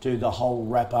do the whole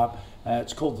wrap up.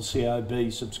 It's called the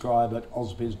COB. Subscribe at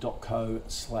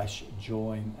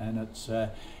ausbiz.co/join, and it's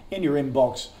in your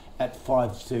inbox at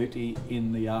 5:30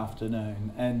 in the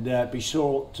afternoon. And be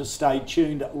sure to stay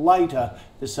tuned later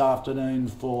this afternoon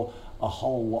for a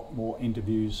whole lot more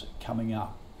interviews coming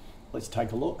up. Let's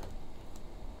take a look.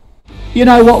 You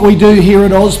know what we do here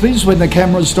at Ausbiz when the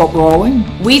cameras stop rolling?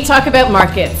 We talk about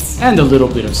markets. And a little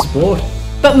bit of sport.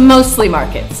 But mostly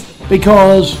markets.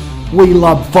 Because we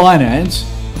love finance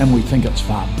and we think it's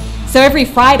fun. So every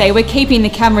Friday we're keeping the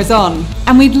cameras on,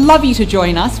 and we'd love you to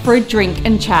join us for a drink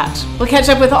and chat. We'll catch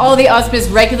up with all the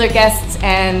Ausbiz regular guests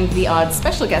and the odd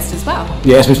special guest as well.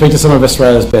 Yes, we speak to some of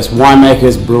Australia's best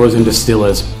winemakers, brewers and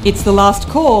distillers. It's The Last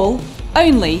Call,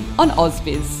 only on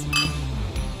Ausbiz.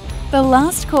 The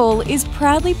Last Call is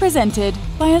proudly presented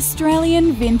by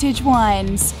Australian Vintage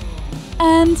Wines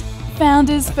and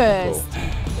Founders First.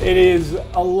 It is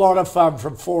a lot of fun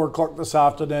from 4 o'clock this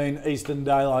afternoon, Eastern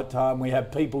Daylight Time. We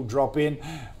have people drop in.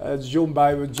 As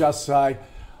Junbei would just say,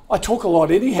 I talk a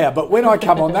lot anyhow, but when I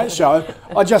come on that show,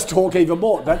 I just talk even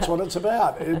more. That's what it's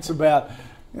about. It's about,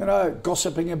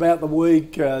 gossiping about the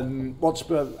week and what's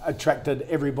attracted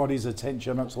everybody's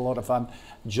attention. It's a lot of fun.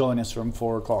 Join us from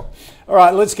 4 o'clock. All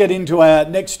right, let's get into our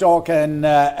next stock. And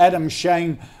Adam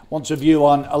Shane wants a view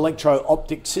on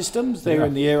electro-optic systems. They're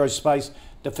in the aerospace,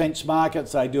 defence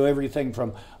markets. They do everything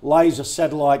from laser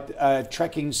satellite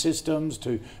tracking systems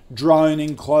to drone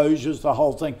enclosures, the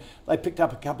whole thing. They picked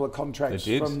up a couple of contracts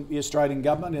from the Australian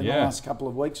government in the last couple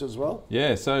of weeks as well.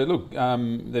 Yeah, so look,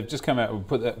 they've just come out and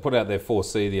put out their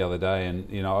 4C the other day, and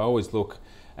I always look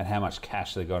at how much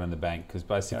cash they got in the bank, because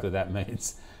basically that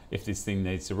means if this thing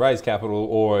needs to raise capital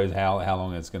or how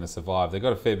long it's going to survive. They've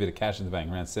got a fair bit of cash in the bank,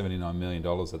 around $79 million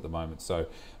at the moment. So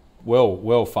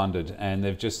well funded, and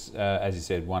they've just, as you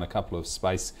said, won a couple of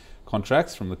space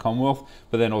contracts from the Commonwealth,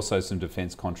 but then also some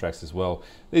defence contracts as well.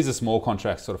 These are small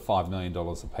contracts, sort of $5 million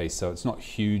a piece, so it's not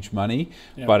huge money,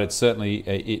 but it's certainly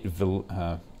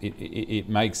it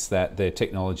makes that their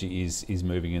technology is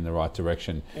moving in the right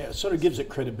direction. Yeah, it sort of gives it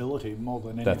credibility more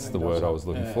than anything. That's the word I was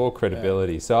looking for,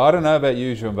 credibility. So I don't know about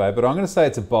you, Jean-Bay, but I'm going to say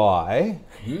it's a buy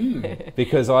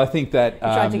because I think that...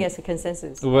 You're trying to get a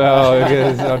consensus.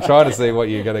 Well, I'm trying to see what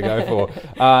you're going to go for.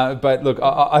 But look,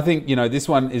 I think, this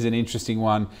one is an interesting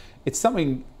one. It's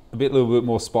something a little bit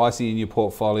more spicy in your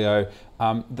portfolio.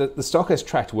 The stock has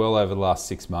tracked well over the last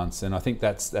 6 months, and I think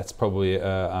that's probably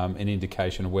an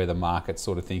indication of where the market's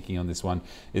sort of thinking on this one.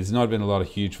 There's not been a lot of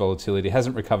huge volatility. It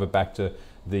hasn't recovered back to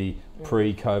the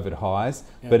pre-COVID highs,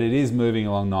 but it is moving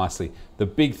along nicely. The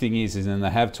big thing is, and they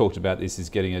have talked about this,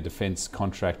 is getting a defence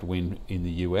contract win in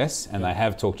the US, and they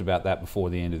have talked about that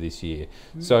before the end of this year.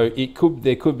 So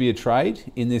there could be a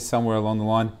trade in this somewhere along the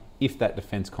line if that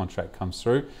defence contract comes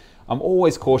through. I'm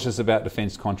always cautious about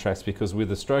defence contracts because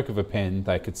with a stroke of a pen,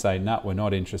 they could say, no, we're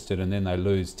not interested, and then they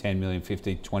lose 10 million,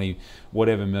 50, 20,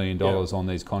 whatever million dollars on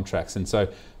these contracts. And so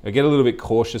I get a little bit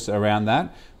cautious around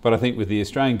that. But I think with the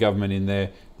Australian government in there,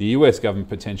 the US government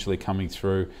potentially coming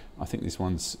through, I think this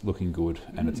one's looking good,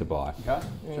 and it's a buy. Okay.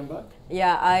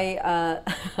 Yeah,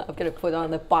 I'm going to put on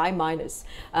the buy minus.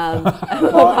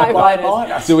 Buy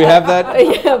minus. Do we have that?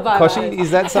 Yeah, buy Koshi,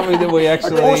 is that something that we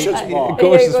actually...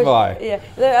 Cautious buy.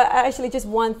 Yeah. Actually, just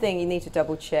one thing you need to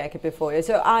double check before.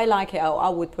 So I like it. I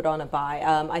would put on a buy.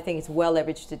 I think it's well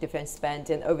leveraged to defence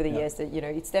spend, and over the years that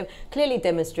it's clearly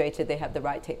demonstrated they have the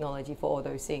right technology for all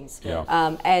those things.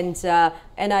 Yeah.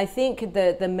 And I think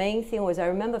the main thing was, I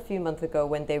remember a few months ago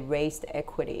when they raised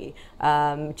equity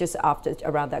just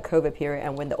around that COVID period,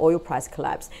 and when the oil price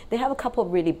collapsed, they have a couple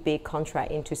of really big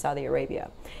contracts into Saudi Arabia.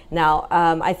 Now,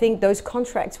 I think those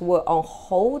contracts were on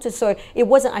hold, so it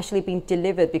wasn't actually being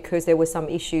delivered because there were some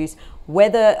issues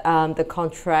whether the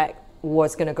contract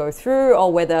was going to go through,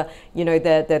 or whether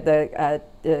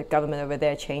the government over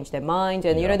there changed their mind,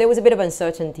 and there was a bit of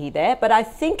uncertainty there. But I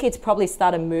think it's probably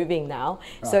started moving now.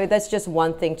 Right. So that's just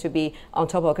one thing to be on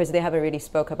top of, because they haven't really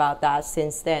spoke about that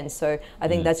since then. So I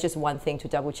think that's just one thing to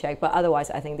double check. But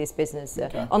otherwise, I think this business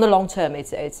on the long term,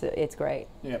 it's great.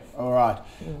 Yeah. All right.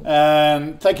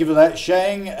 Thank you for that,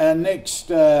 Shang. Next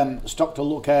stock to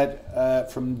look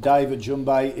at from David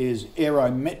Jumbay is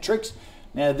Aerometrics.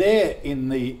 Now, they're in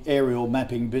the aerial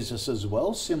mapping business as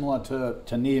well, similar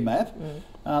to Nearmap,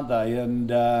 aren't they?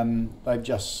 And they've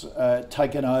just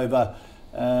taken over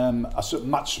a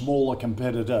much smaller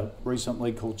competitor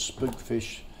recently called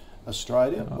Spookfish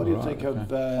Australia. What do you think of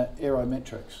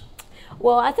Aerometrics?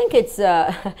 Well, I think it's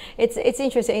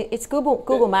interesting. It's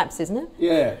Google Maps, isn't it?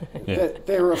 Yeah.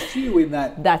 There are a few in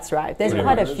that. That's right. There's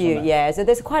quite a few. Yeah. So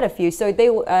there's quite a few. So they,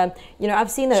 I've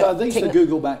seen. So these are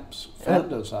Google Maps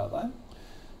founders, are they?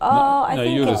 I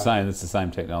think you were just saying it's the same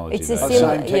technology. It's the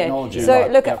same technology. Yeah. So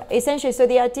look, essentially, so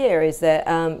the idea is that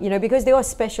because they are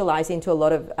specialised into a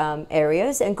lot of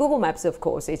areas, and Google Maps, of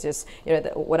course, is just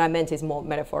what I meant is more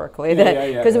metaphorically,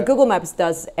 because Google Maps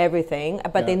does everything,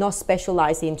 but they're not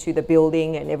specialised into the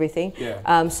building and everything.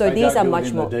 Yeah. So these are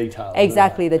much more detail.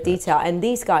 Exactly the detail. And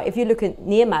these guys, if you look at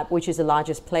Nearmap, which is the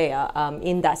largest player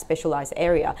in that specialised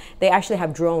area, they actually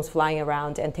have drones flying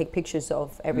around and take pictures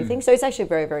of everything. So it's actually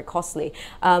very, very costly.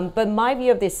 But my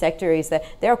view of this sector is that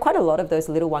there are quite a lot of those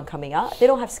little ones coming out. They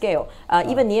don't have scale.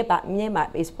 Even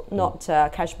Nearmap is not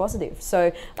cash positive.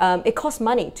 So it costs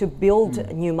money to build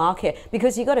a new market,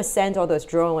 because you got to send all those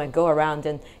drones and go around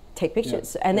and take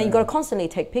pictures, and then you got to constantly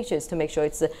take pictures to make sure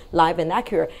it's live and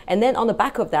accurate, and then on the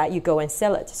back of that you go and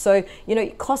sell it. So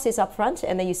it costs is up front,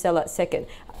 and then you sell it second,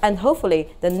 and hopefully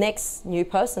the next new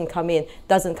person come in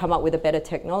doesn't come up with a better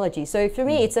technology. So for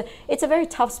me, it's a very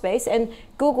tough space, and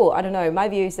Google, I don't know, my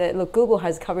view is that look, Google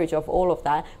has coverage of all of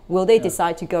that. Will they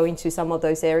decide to go into some of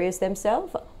those areas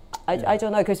themselves? I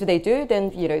don't know, because if they do,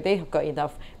 then they have got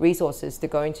enough resources to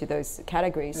go into those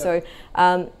categories. So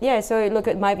so look,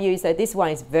 at my view is that this one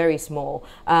is very small.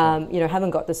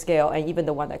 Haven't got the scale, and even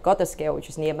the one that got the scale, which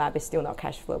is Nearmap, is still not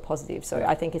cash flow positive. So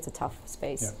I think it's a tough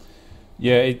space.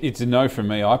 Yeah, it's a no from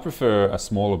me. I prefer a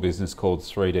smaller business called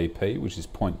 3DP, which is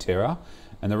Point Terra.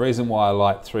 And the reason why I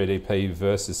like 3DP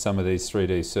versus some of these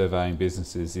 3D surveying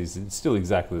businesses is it's still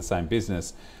exactly the same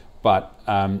business, but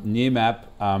Nearmap,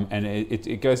 and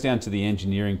it goes down to the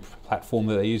engineering platform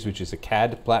that they use, which is a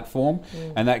CAD platform,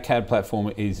 and that CAD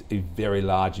platform is very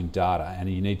large in data, and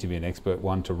you need to be an expert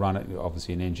one to run it,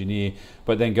 obviously an engineer,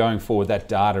 but then going forward that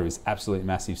data is absolutely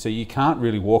massive. So you can't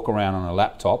really walk around on a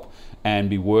laptop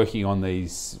and be working on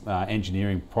these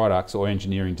engineering products or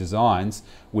engineering designs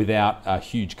without a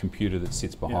huge computer that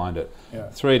sits behind it.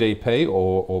 3DP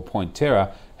or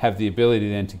Pointera have the ability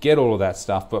then to get all of that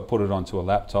stuff but put it onto a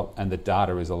laptop, and the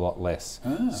data is a lot less.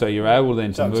 So you're able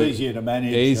then to move. So it's easier to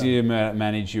manage.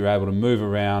 Manage, you're able to move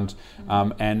around.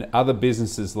 And other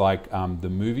businesses like the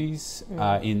movies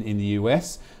in the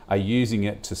US are using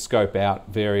it to scope out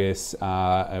various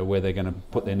where they're going to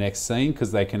put their next scene,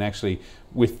 because they can actually,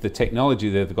 with the technology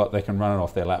they've got, they can run it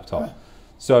off their laptop.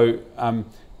 So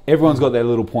everyone's got their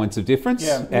little points of difference,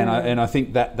 and I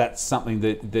think that's something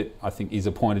that I think is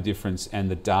a point of difference, and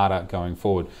the data going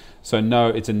forward. So no,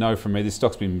 it's a no from me. This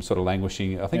stock's been sort of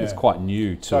languishing. I think it's quite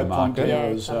new to the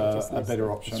market. So is a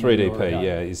better option.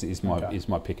 3DP, is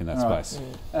my pick in that space.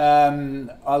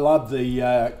 I love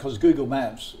because Google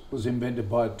Maps was invented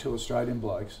by 2 Australian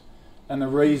blokes, and the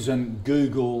reason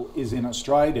Google is in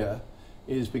Australia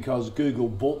is because Google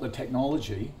bought the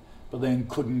technology, but then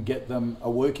couldn't get them a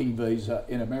working visa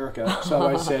in America. So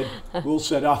they said, we'll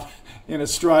set up in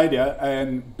Australia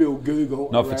and build Google.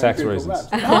 Not for tax Google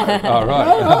reasons. No. Oh,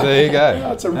 right. No. There you go.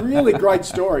 No, it's a really great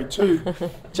story. 2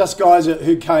 just guys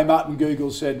who came up, and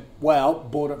Google said, wow,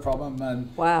 bought it from them,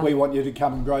 and we want you to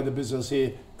come and grow the business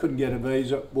here. Couldn't get a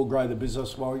visa, we'll grow the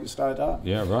business while you stay at home.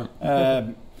 Yeah,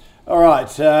 right. All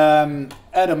right,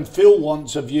 Adam, Phil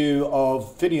wants a view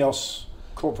of FINEOS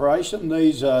Corporation.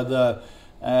 These are the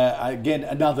again,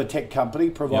 another tech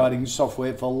company providing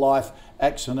software for life,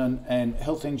 accident and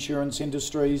health insurance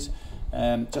industries.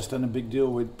 Just done a big deal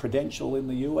with Prudential in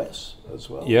the US as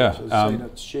well. Yeah. So it's seen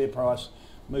its share price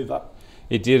move up.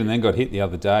 It did, and then got hit the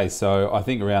other day. So I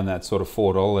think around that sort of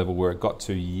 $4 level where it got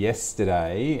to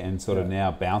yesterday, and sort of now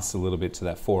bounced a little bit to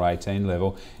that $4.18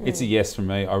 level. It's a yes from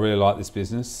me. I really like this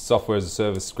business. Software as a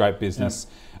service, great business.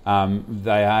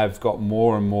 They have got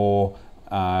more and more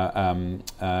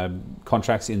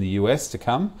contracts in the US to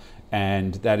come,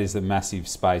 and that is a massive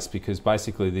space, because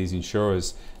basically these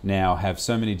insurers now have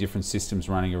so many different systems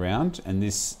running around, and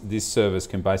this service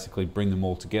can basically bring them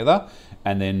all together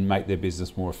and then make their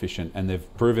business more efficient. And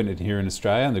they've proven it here in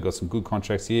Australia, and they've got some good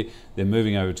contracts here. They're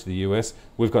moving over to the US.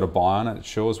 We've got a buy on it at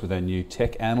Shaw's with our new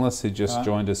tech analyst who just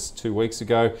joined us 2 weeks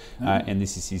ago, and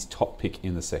this is his top pick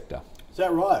in the sector. Is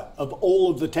that right? Of all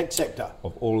of the tech sector?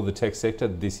 Of all of the tech sector,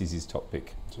 this is his top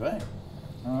pick. That's right.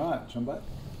 All right, Jumbo.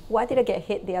 Why did it get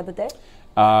hit the other day?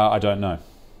 I don't know.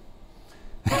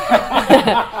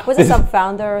 Was it some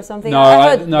founder or something?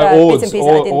 Ords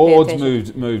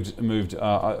moved.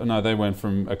 No, they went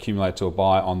from accumulate to a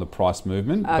buy on the price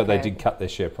movement, but they did cut their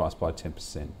share price by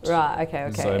 10%. Right.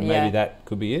 Okay. So maybe that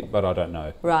could be it, but I don't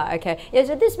know. Right. Okay. Yeah.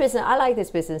 So this business, I like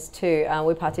this business too.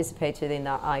 We participated in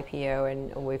that IPO,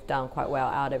 and we've done quite well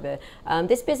out of it.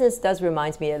 This business does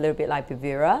remind me a little bit like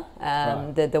Bravura,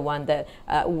 the one that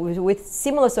with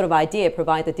similar sort of idea,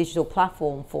 provide the digital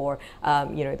platform for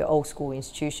the old school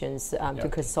institutions to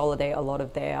consolidate a lot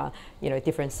of their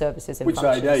different services and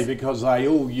functions. Which they do, because they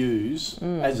all use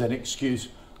as an excuse,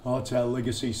 it's our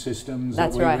legacy systems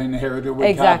that we've inherited,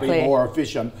 we can't be more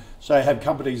efficient. So you have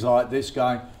companies like this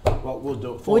going, well, we'll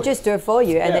do it for you. We'll just do it for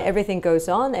you, and then everything goes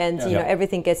on, and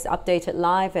everything gets updated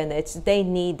live, and they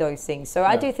need those things. So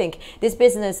I do think this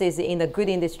business is in a good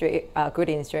industry,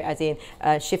 as in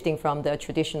shifting from the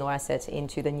traditional assets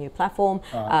into the new platform.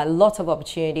 Lots of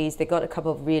opportunities. They got a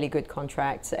couple of really good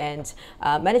contracts, and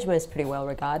management is pretty well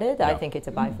regarded. I think it's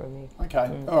a buy from me. Okay,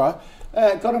 all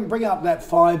right. Got to bring up that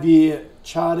 5-year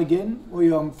chart again. Were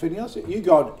you on FINEOS? You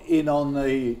got in on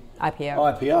the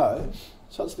IPO.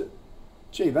 So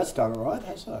that's done all right,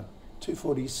 hasn't it?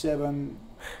 247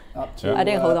 up to... I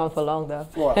didn't hold on for long though.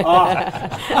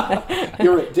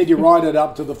 Did you ride it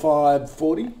up to the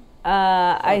 540? $2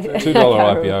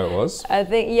 IPO it was. I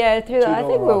think, I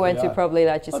think we went to probably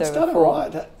like just over 4. It's done all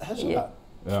right, hasn't it?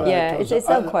 It's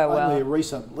done quite well. Only a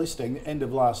recent listing, end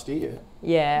of last year.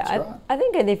 Yeah, I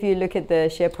think, and if you look at the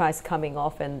share price coming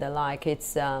off and the like,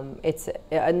 it's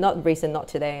not recent, not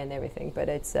today and everything, but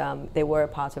it's they were a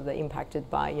part of the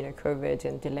impacted by COVID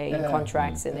and delaying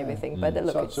contracts and everything. But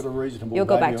look, so it's sort of reasonable. You'll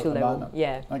go back to level. Moment.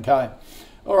 Yeah. Okay.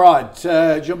 All right,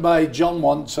 John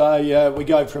wants we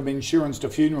go from insurance to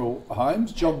funeral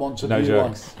homes. John wants a view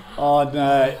on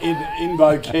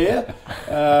InvoCare.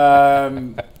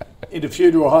 Into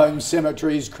funeral homes,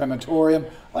 cemeteries, crematorium.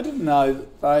 I didn't know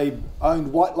that they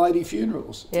owned White Lady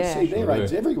Funerals. Yeah. You see their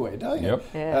ads everywhere, don't you? Yep.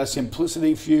 Yeah.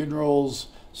 Simplicity Funerals,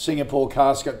 Singapore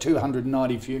Casket,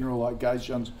 290 funeral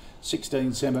locations,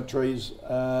 16 cemeteries.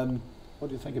 What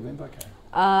do you think of Invoco?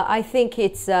 I think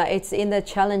it's in a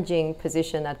challenging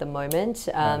position at the moment,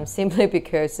 simply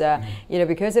because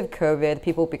because of COVID,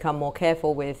 people become more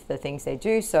careful with the things they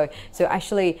do. So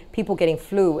actually, people getting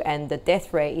flu and the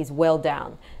death rate is well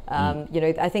down.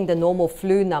 I think the normal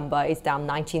flu number is down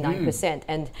 99%,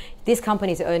 and this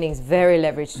company's earnings very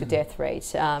leveraged to death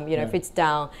rate. If it's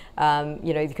down,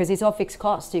 because it's all fixed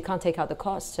cost, you can't take out the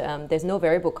cost. There's no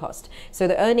variable cost, so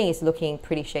the earning is looking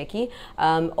pretty shaky.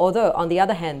 Although on the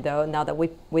other hand, though, now that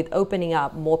with opening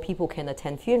up, more people can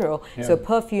attend funeral, so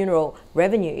per funeral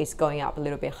revenue is going up a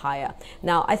little bit higher.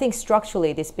 Now, I think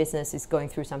structurally this business is going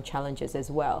through some challenges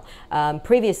as well.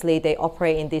 Previously, they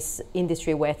operate in this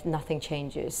industry where nothing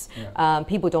changes.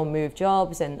 People don't move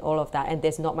jobs and all of that, and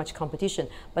there's not much competition.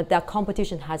 But that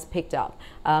competition has picked up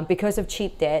because of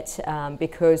cheap debt,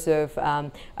 because of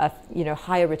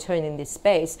higher return in this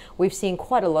space. We've seen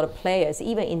quite a lot of players,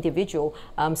 even individual,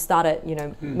 started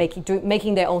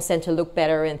making their own center look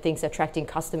better and things, attracting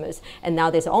customers. And now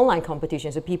there's online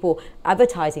competition, so people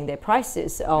advertising their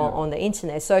prices on the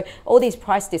internet. So all these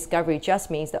price discovery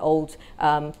just means the old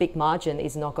big margin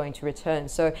is not going to return.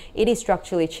 So it is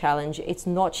structurally challenged. It's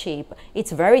not cheap.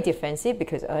 It's very defensive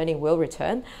because earning will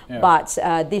return, but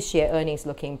this year earnings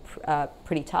looking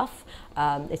pretty tough.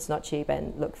 It's not cheap,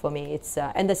 and look, for me, it's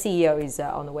and the CEO is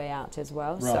on the way out as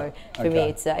well. Right. So for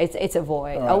me, it's a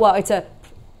void. Right. Well, it's a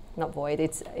not void.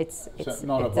 It's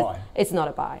not a buy. It's not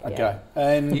a buy. Okay, yeah.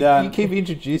 and you keep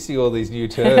introducing all these new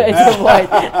terms. It's a void.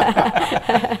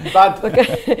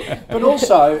 but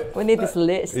also we need this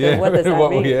list. What does that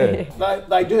mean?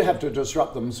 They do have to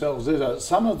disrupt themselves.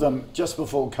 Some of them just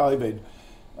before COVID.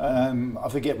 I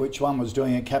forget which one was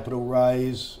doing a capital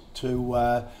raise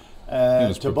to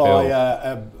buy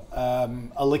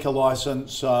a liquor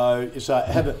license. So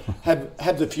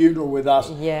have the funeral with us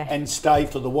and stay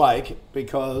for the wake,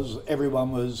 because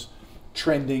everyone was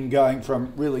trending, going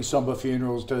from really somber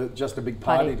funerals to just a big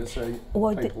party to see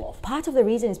people off. Part of the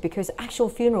reason is because actual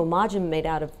funeral margin made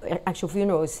out of actual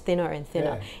funeral is thinner and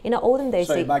thinner. Yeah. In the olden days,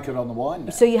 so you make it on the wine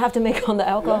now. So you have to make it on the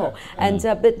alcohol. Yeah. And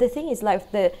but the thing is, like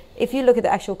if you look at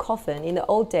the actual coffin in the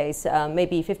old days,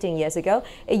 maybe 15 years ago,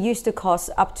 it used to cost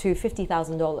up to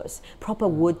 $50,000. Proper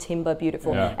wood, timber,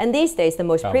 beautiful. Yeah. And these days, the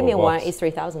most premium wine is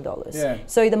 $3,000. Yeah.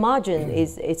 So the margin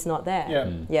it's not there.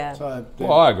 Yeah. Yeah. So,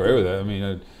 well, I agree with it. I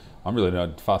mean, I'm really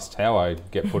not fussed how I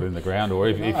get put in the ground, or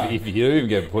if you do even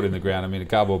get put in the ground. I mean, a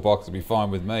cardboard box would be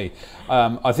fine with me.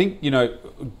 I think,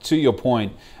 to your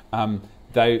point,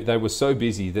 they were so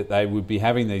busy that they would be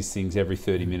having these things every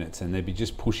 30 minutes, and they'd be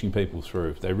just pushing people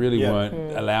through. They really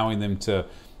weren't allowing them to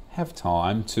have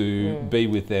time to be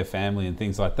with their family and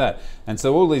things like that. And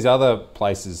so all these other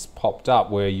places popped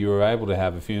up where you were able to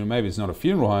have a funeral. Maybe it's not a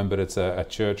funeral home, but it's a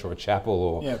church or a chapel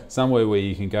or somewhere where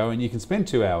you can go and you can spend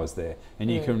 2 hours there and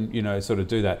you can, sort of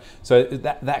do that. So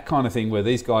that kind of thing where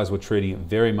these guys were treating it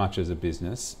very much as a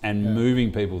business and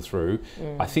moving people through,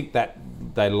 I think that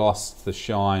they lost the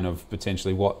shine of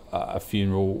potentially what a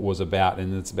funeral was about,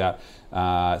 and it's about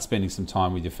spending some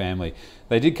time with your family.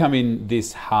 They did come in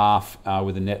this half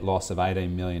with a net loss of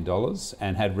 $18 million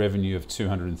and had revenue of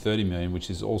 $230 million, which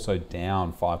is also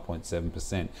down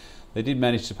 5.7%. They did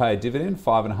manage to pay a dividend,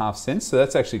 5.5 cents, so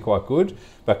that's actually quite good.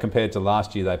 But compared to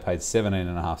last year, they paid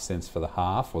 17.5 cents for the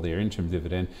half, or their interim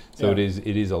dividend. So it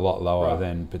is a lot lower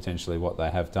than potentially what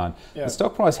they have done. The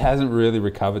stock price hasn't really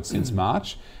recovered since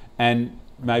March, and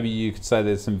maybe you could say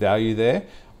there's some value there.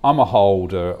 I'm a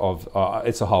holder of,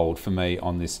 it's a hold for me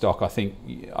on this stock. I think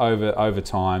over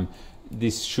time,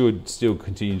 this should still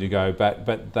continue to go,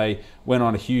 but they went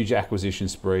on a huge acquisition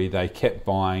spree. They kept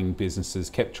buying businesses,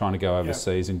 kept trying to go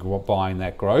overseas and buying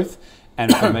that growth.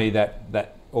 And for me,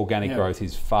 that organic growth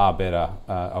is far better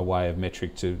a way of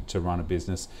metric to run a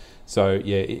business. So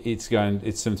it's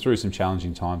through some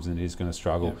challenging times, and it is going to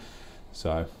struggle.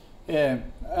 So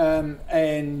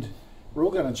and we're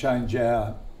all going to change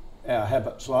our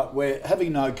habits. Like, we're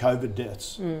having no COVID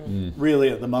deaths really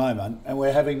at the moment, and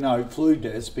we're having no flu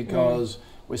deaths because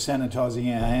we're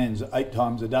sanitising our hands 8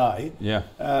 times a day.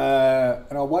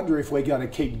 And I wonder if we're going to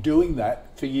keep doing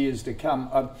that for years to come.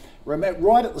 I remember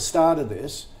right at the start of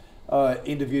this, I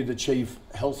interviewed the Chief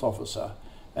Health Officer,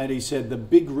 and he said the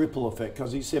big ripple effect,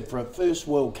 because he said for a first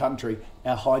world country,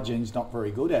 our hygiene's not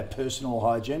very good, our personal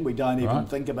hygiene, we don't even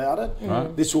think about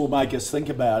it. This will make us think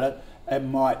about it.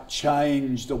 and might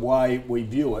change the way we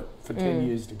view it for 10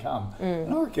 years to come.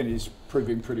 And I reckon he's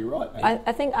proving pretty right, mate.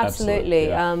 I think absolutely.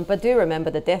 Yeah. But do remember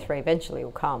the death rate eventually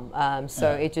will come.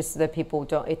 It just that people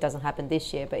don't. It doesn't happen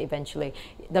this year, but eventually,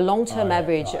 the long-term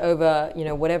average over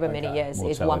whatever many years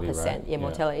Mortality is 1%. rate. Yeah,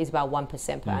 mortality is about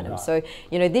 1% per annum. So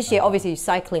this year, obviously,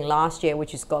 cycling last year,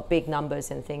 which has got big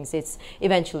numbers and things. It's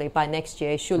eventually by next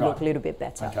year it should look a little bit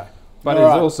better. Okay. But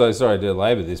it's also, sorry to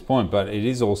labour this point, but it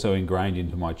is also ingrained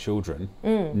into my children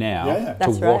now to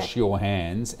wash your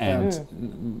hands and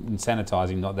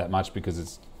sanitising not that much because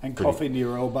it's and cough into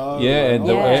your elbow.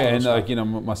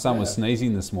 My son was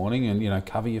sneezing this morning, and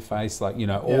cover your face,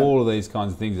 all of these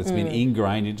kinds of things. It's been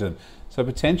ingrained into them. So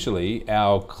potentially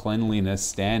our cleanliness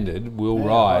standard will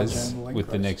rise with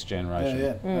the next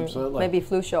generation. Absolutely. Maybe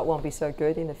flu shot won't be so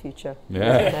good in the future.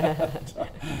 Yeah.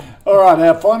 All right,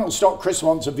 our final stock. Chris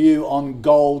wants a view on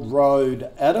Gold Road,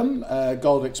 Adam,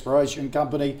 gold exploration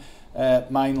company,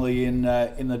 mainly in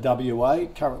the WA,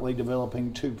 currently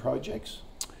developing 2 projects.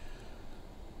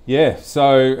 Yeah,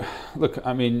 so look,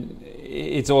 I mean,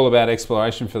 it's all about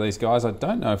exploration for these guys. I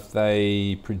don't know if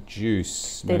they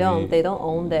produce. They don't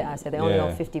own their asset. They only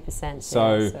own 50%.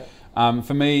 So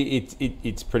for me,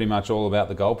 it's pretty much all about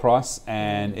the gold price.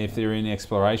 And if they're in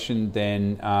exploration,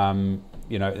 then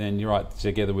then you're right,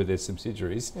 together with their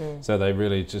subsidiaries. So they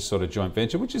really just sort of joint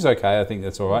venture, which is okay. I think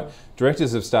that's all right.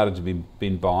 Directors have started to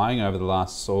been buying over the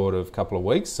last sort of couple of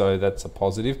weeks, so that's a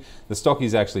positive. The stock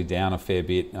is actually down a fair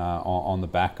bit on the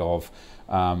back of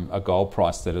a gold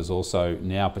price that has also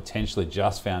now potentially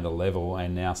just found a level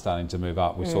and now starting to move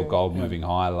up. We saw gold moving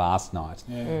higher last night.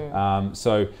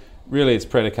 So really, it's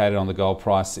predicated on the gold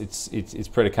price. It's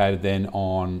predicated then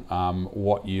on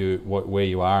where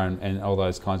you are and all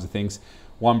those kinds of things.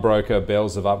 One broker,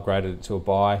 Bells, have upgraded it to a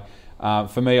buy.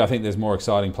 For me, I think there's more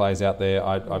exciting plays out there.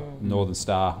 Northern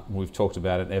Star, we've talked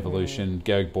about it. Evolution,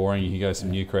 go boring. You can go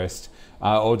some Newcrest,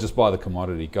 or just buy the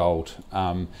commodity gold.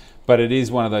 But it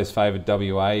is one of those favoured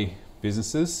WA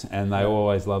businesses, and they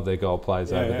always love their gold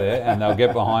plays over there, and they'll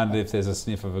get behind it if there's a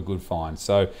sniff of a good find.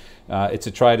 So it's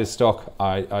a trader's stock.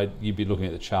 You'd be looking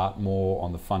at the chart more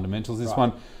on the fundamentals. This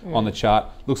one on the chart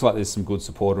looks like there's some good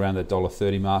support around that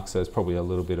 $1.30 mark, so it's probably a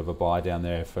little bit of a buy down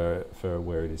there for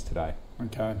where it is today.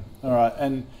 Okay, all right,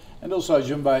 and also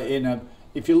Jumbo,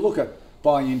 if you look at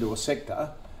buying into a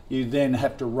sector, you then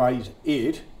have to rate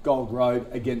it, Gold Road,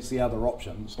 against the other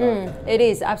options. It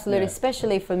is, absolutely,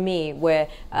 especially for me, where,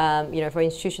 for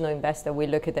institutional investor, we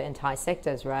look at the entire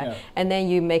sectors, right? Yeah. And then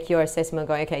you make your assessment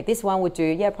going, okay, this one would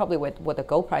do, probably what the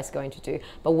gold price is going to do,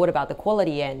 but what about the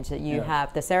quality end? You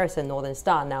have the Saracen, Northern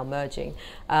Star now merging,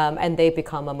 and they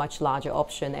become a much larger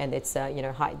option, and it's,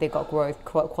 high, they've got growth,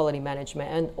 quality management,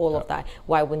 and all of that.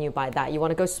 Why wouldn't you buy that? You want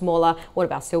to go smaller, what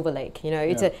about Silver Lake?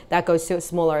 That goes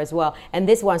smaller as well. And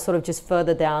this one sort of just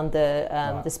further down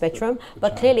the spectrum,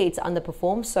 but clearly it's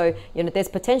underperformed, so there's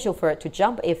potential for it to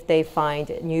jump if they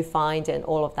find new find and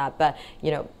all of that, but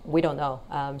we don't know,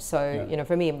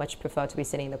 for me I much prefer to be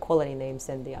sitting in the quality names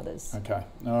than the others. Okay,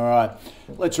 all right,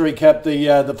 let's recap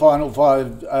the final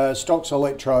 5 stocks.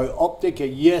 Electro Optic, a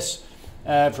yes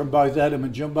from both Adam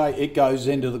and Jumbo. It goes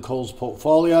into the calls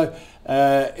portfolio.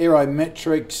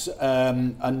 Aerometrics,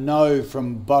 a no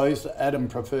from both. Adam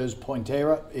prefers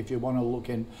Pointera if you want to look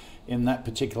in that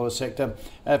particular sector.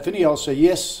 Fineos, a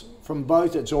yes from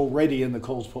both. It's already in the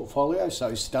calls portfolio,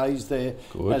 so stays there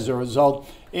as a result.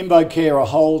 InvoCare, a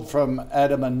hold from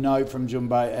Adam, a no from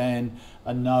Jumbo, and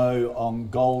a no on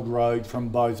Gold Road from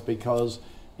both, because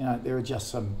there are just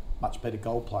some much better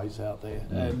gold plays out there,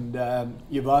 and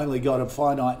you've only got a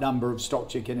finite number of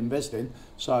stocks you can invest in,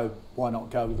 so why not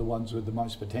go with the ones with the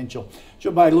most potential?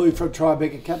 Jumbo Lou from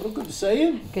Tribeca Capital, good to see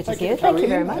you. Good to see you. Thank you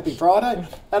very much. Happy Friday.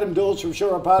 Adam Dawes from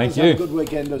Shura Partners, have a good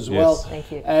weekend as well.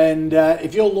 Thank you. And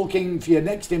if you're looking for your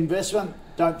next investment,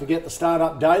 don't forget the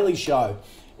Startup Daily Show.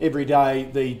 Every day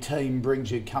the team brings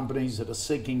you companies that are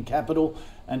seeking capital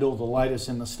and all the latest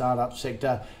in the startup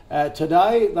sector.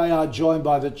 Today they are joined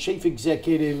by the Chief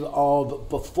Executive of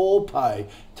Before Pay,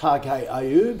 Take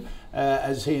Ayub,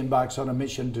 as he embarks on a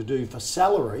mission to do for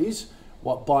salaries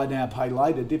what Buy Now Pay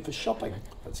Later did for shopping.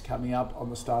 That's coming up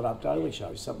on the Startup Daily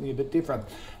Show, something a bit different.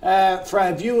 For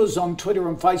our viewers on Twitter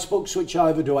and Facebook, switch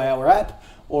over to our app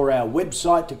or our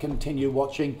website to continue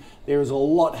watching. There is a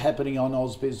lot happening on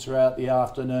AusBiz throughout the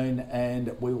afternoon,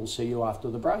 and we will see you after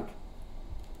the break.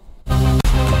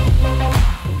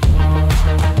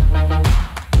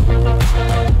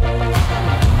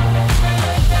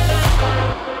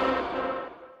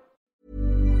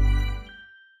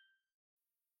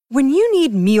 When you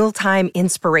need mealtime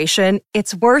inspiration,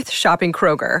 it's worth shopping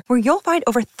Kroger, where you'll find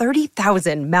over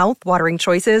 30,000 mouth-watering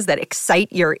choices that excite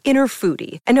your inner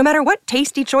foodie. And no matter what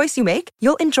tasty choice you make,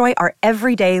 you'll enjoy our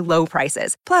everyday low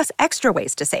prices, plus extra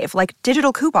ways to save, like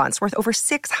digital coupons worth over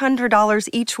 $600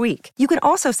 each week. You can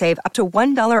also save up to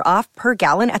 $1 off per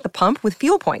gallon at the pump with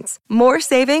fuel points. More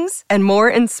savings and more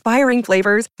inspiring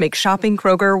flavors make shopping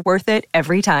Kroger worth it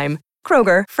every time.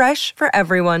 Kroger, fresh for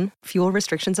everyone. Fuel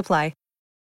restrictions apply.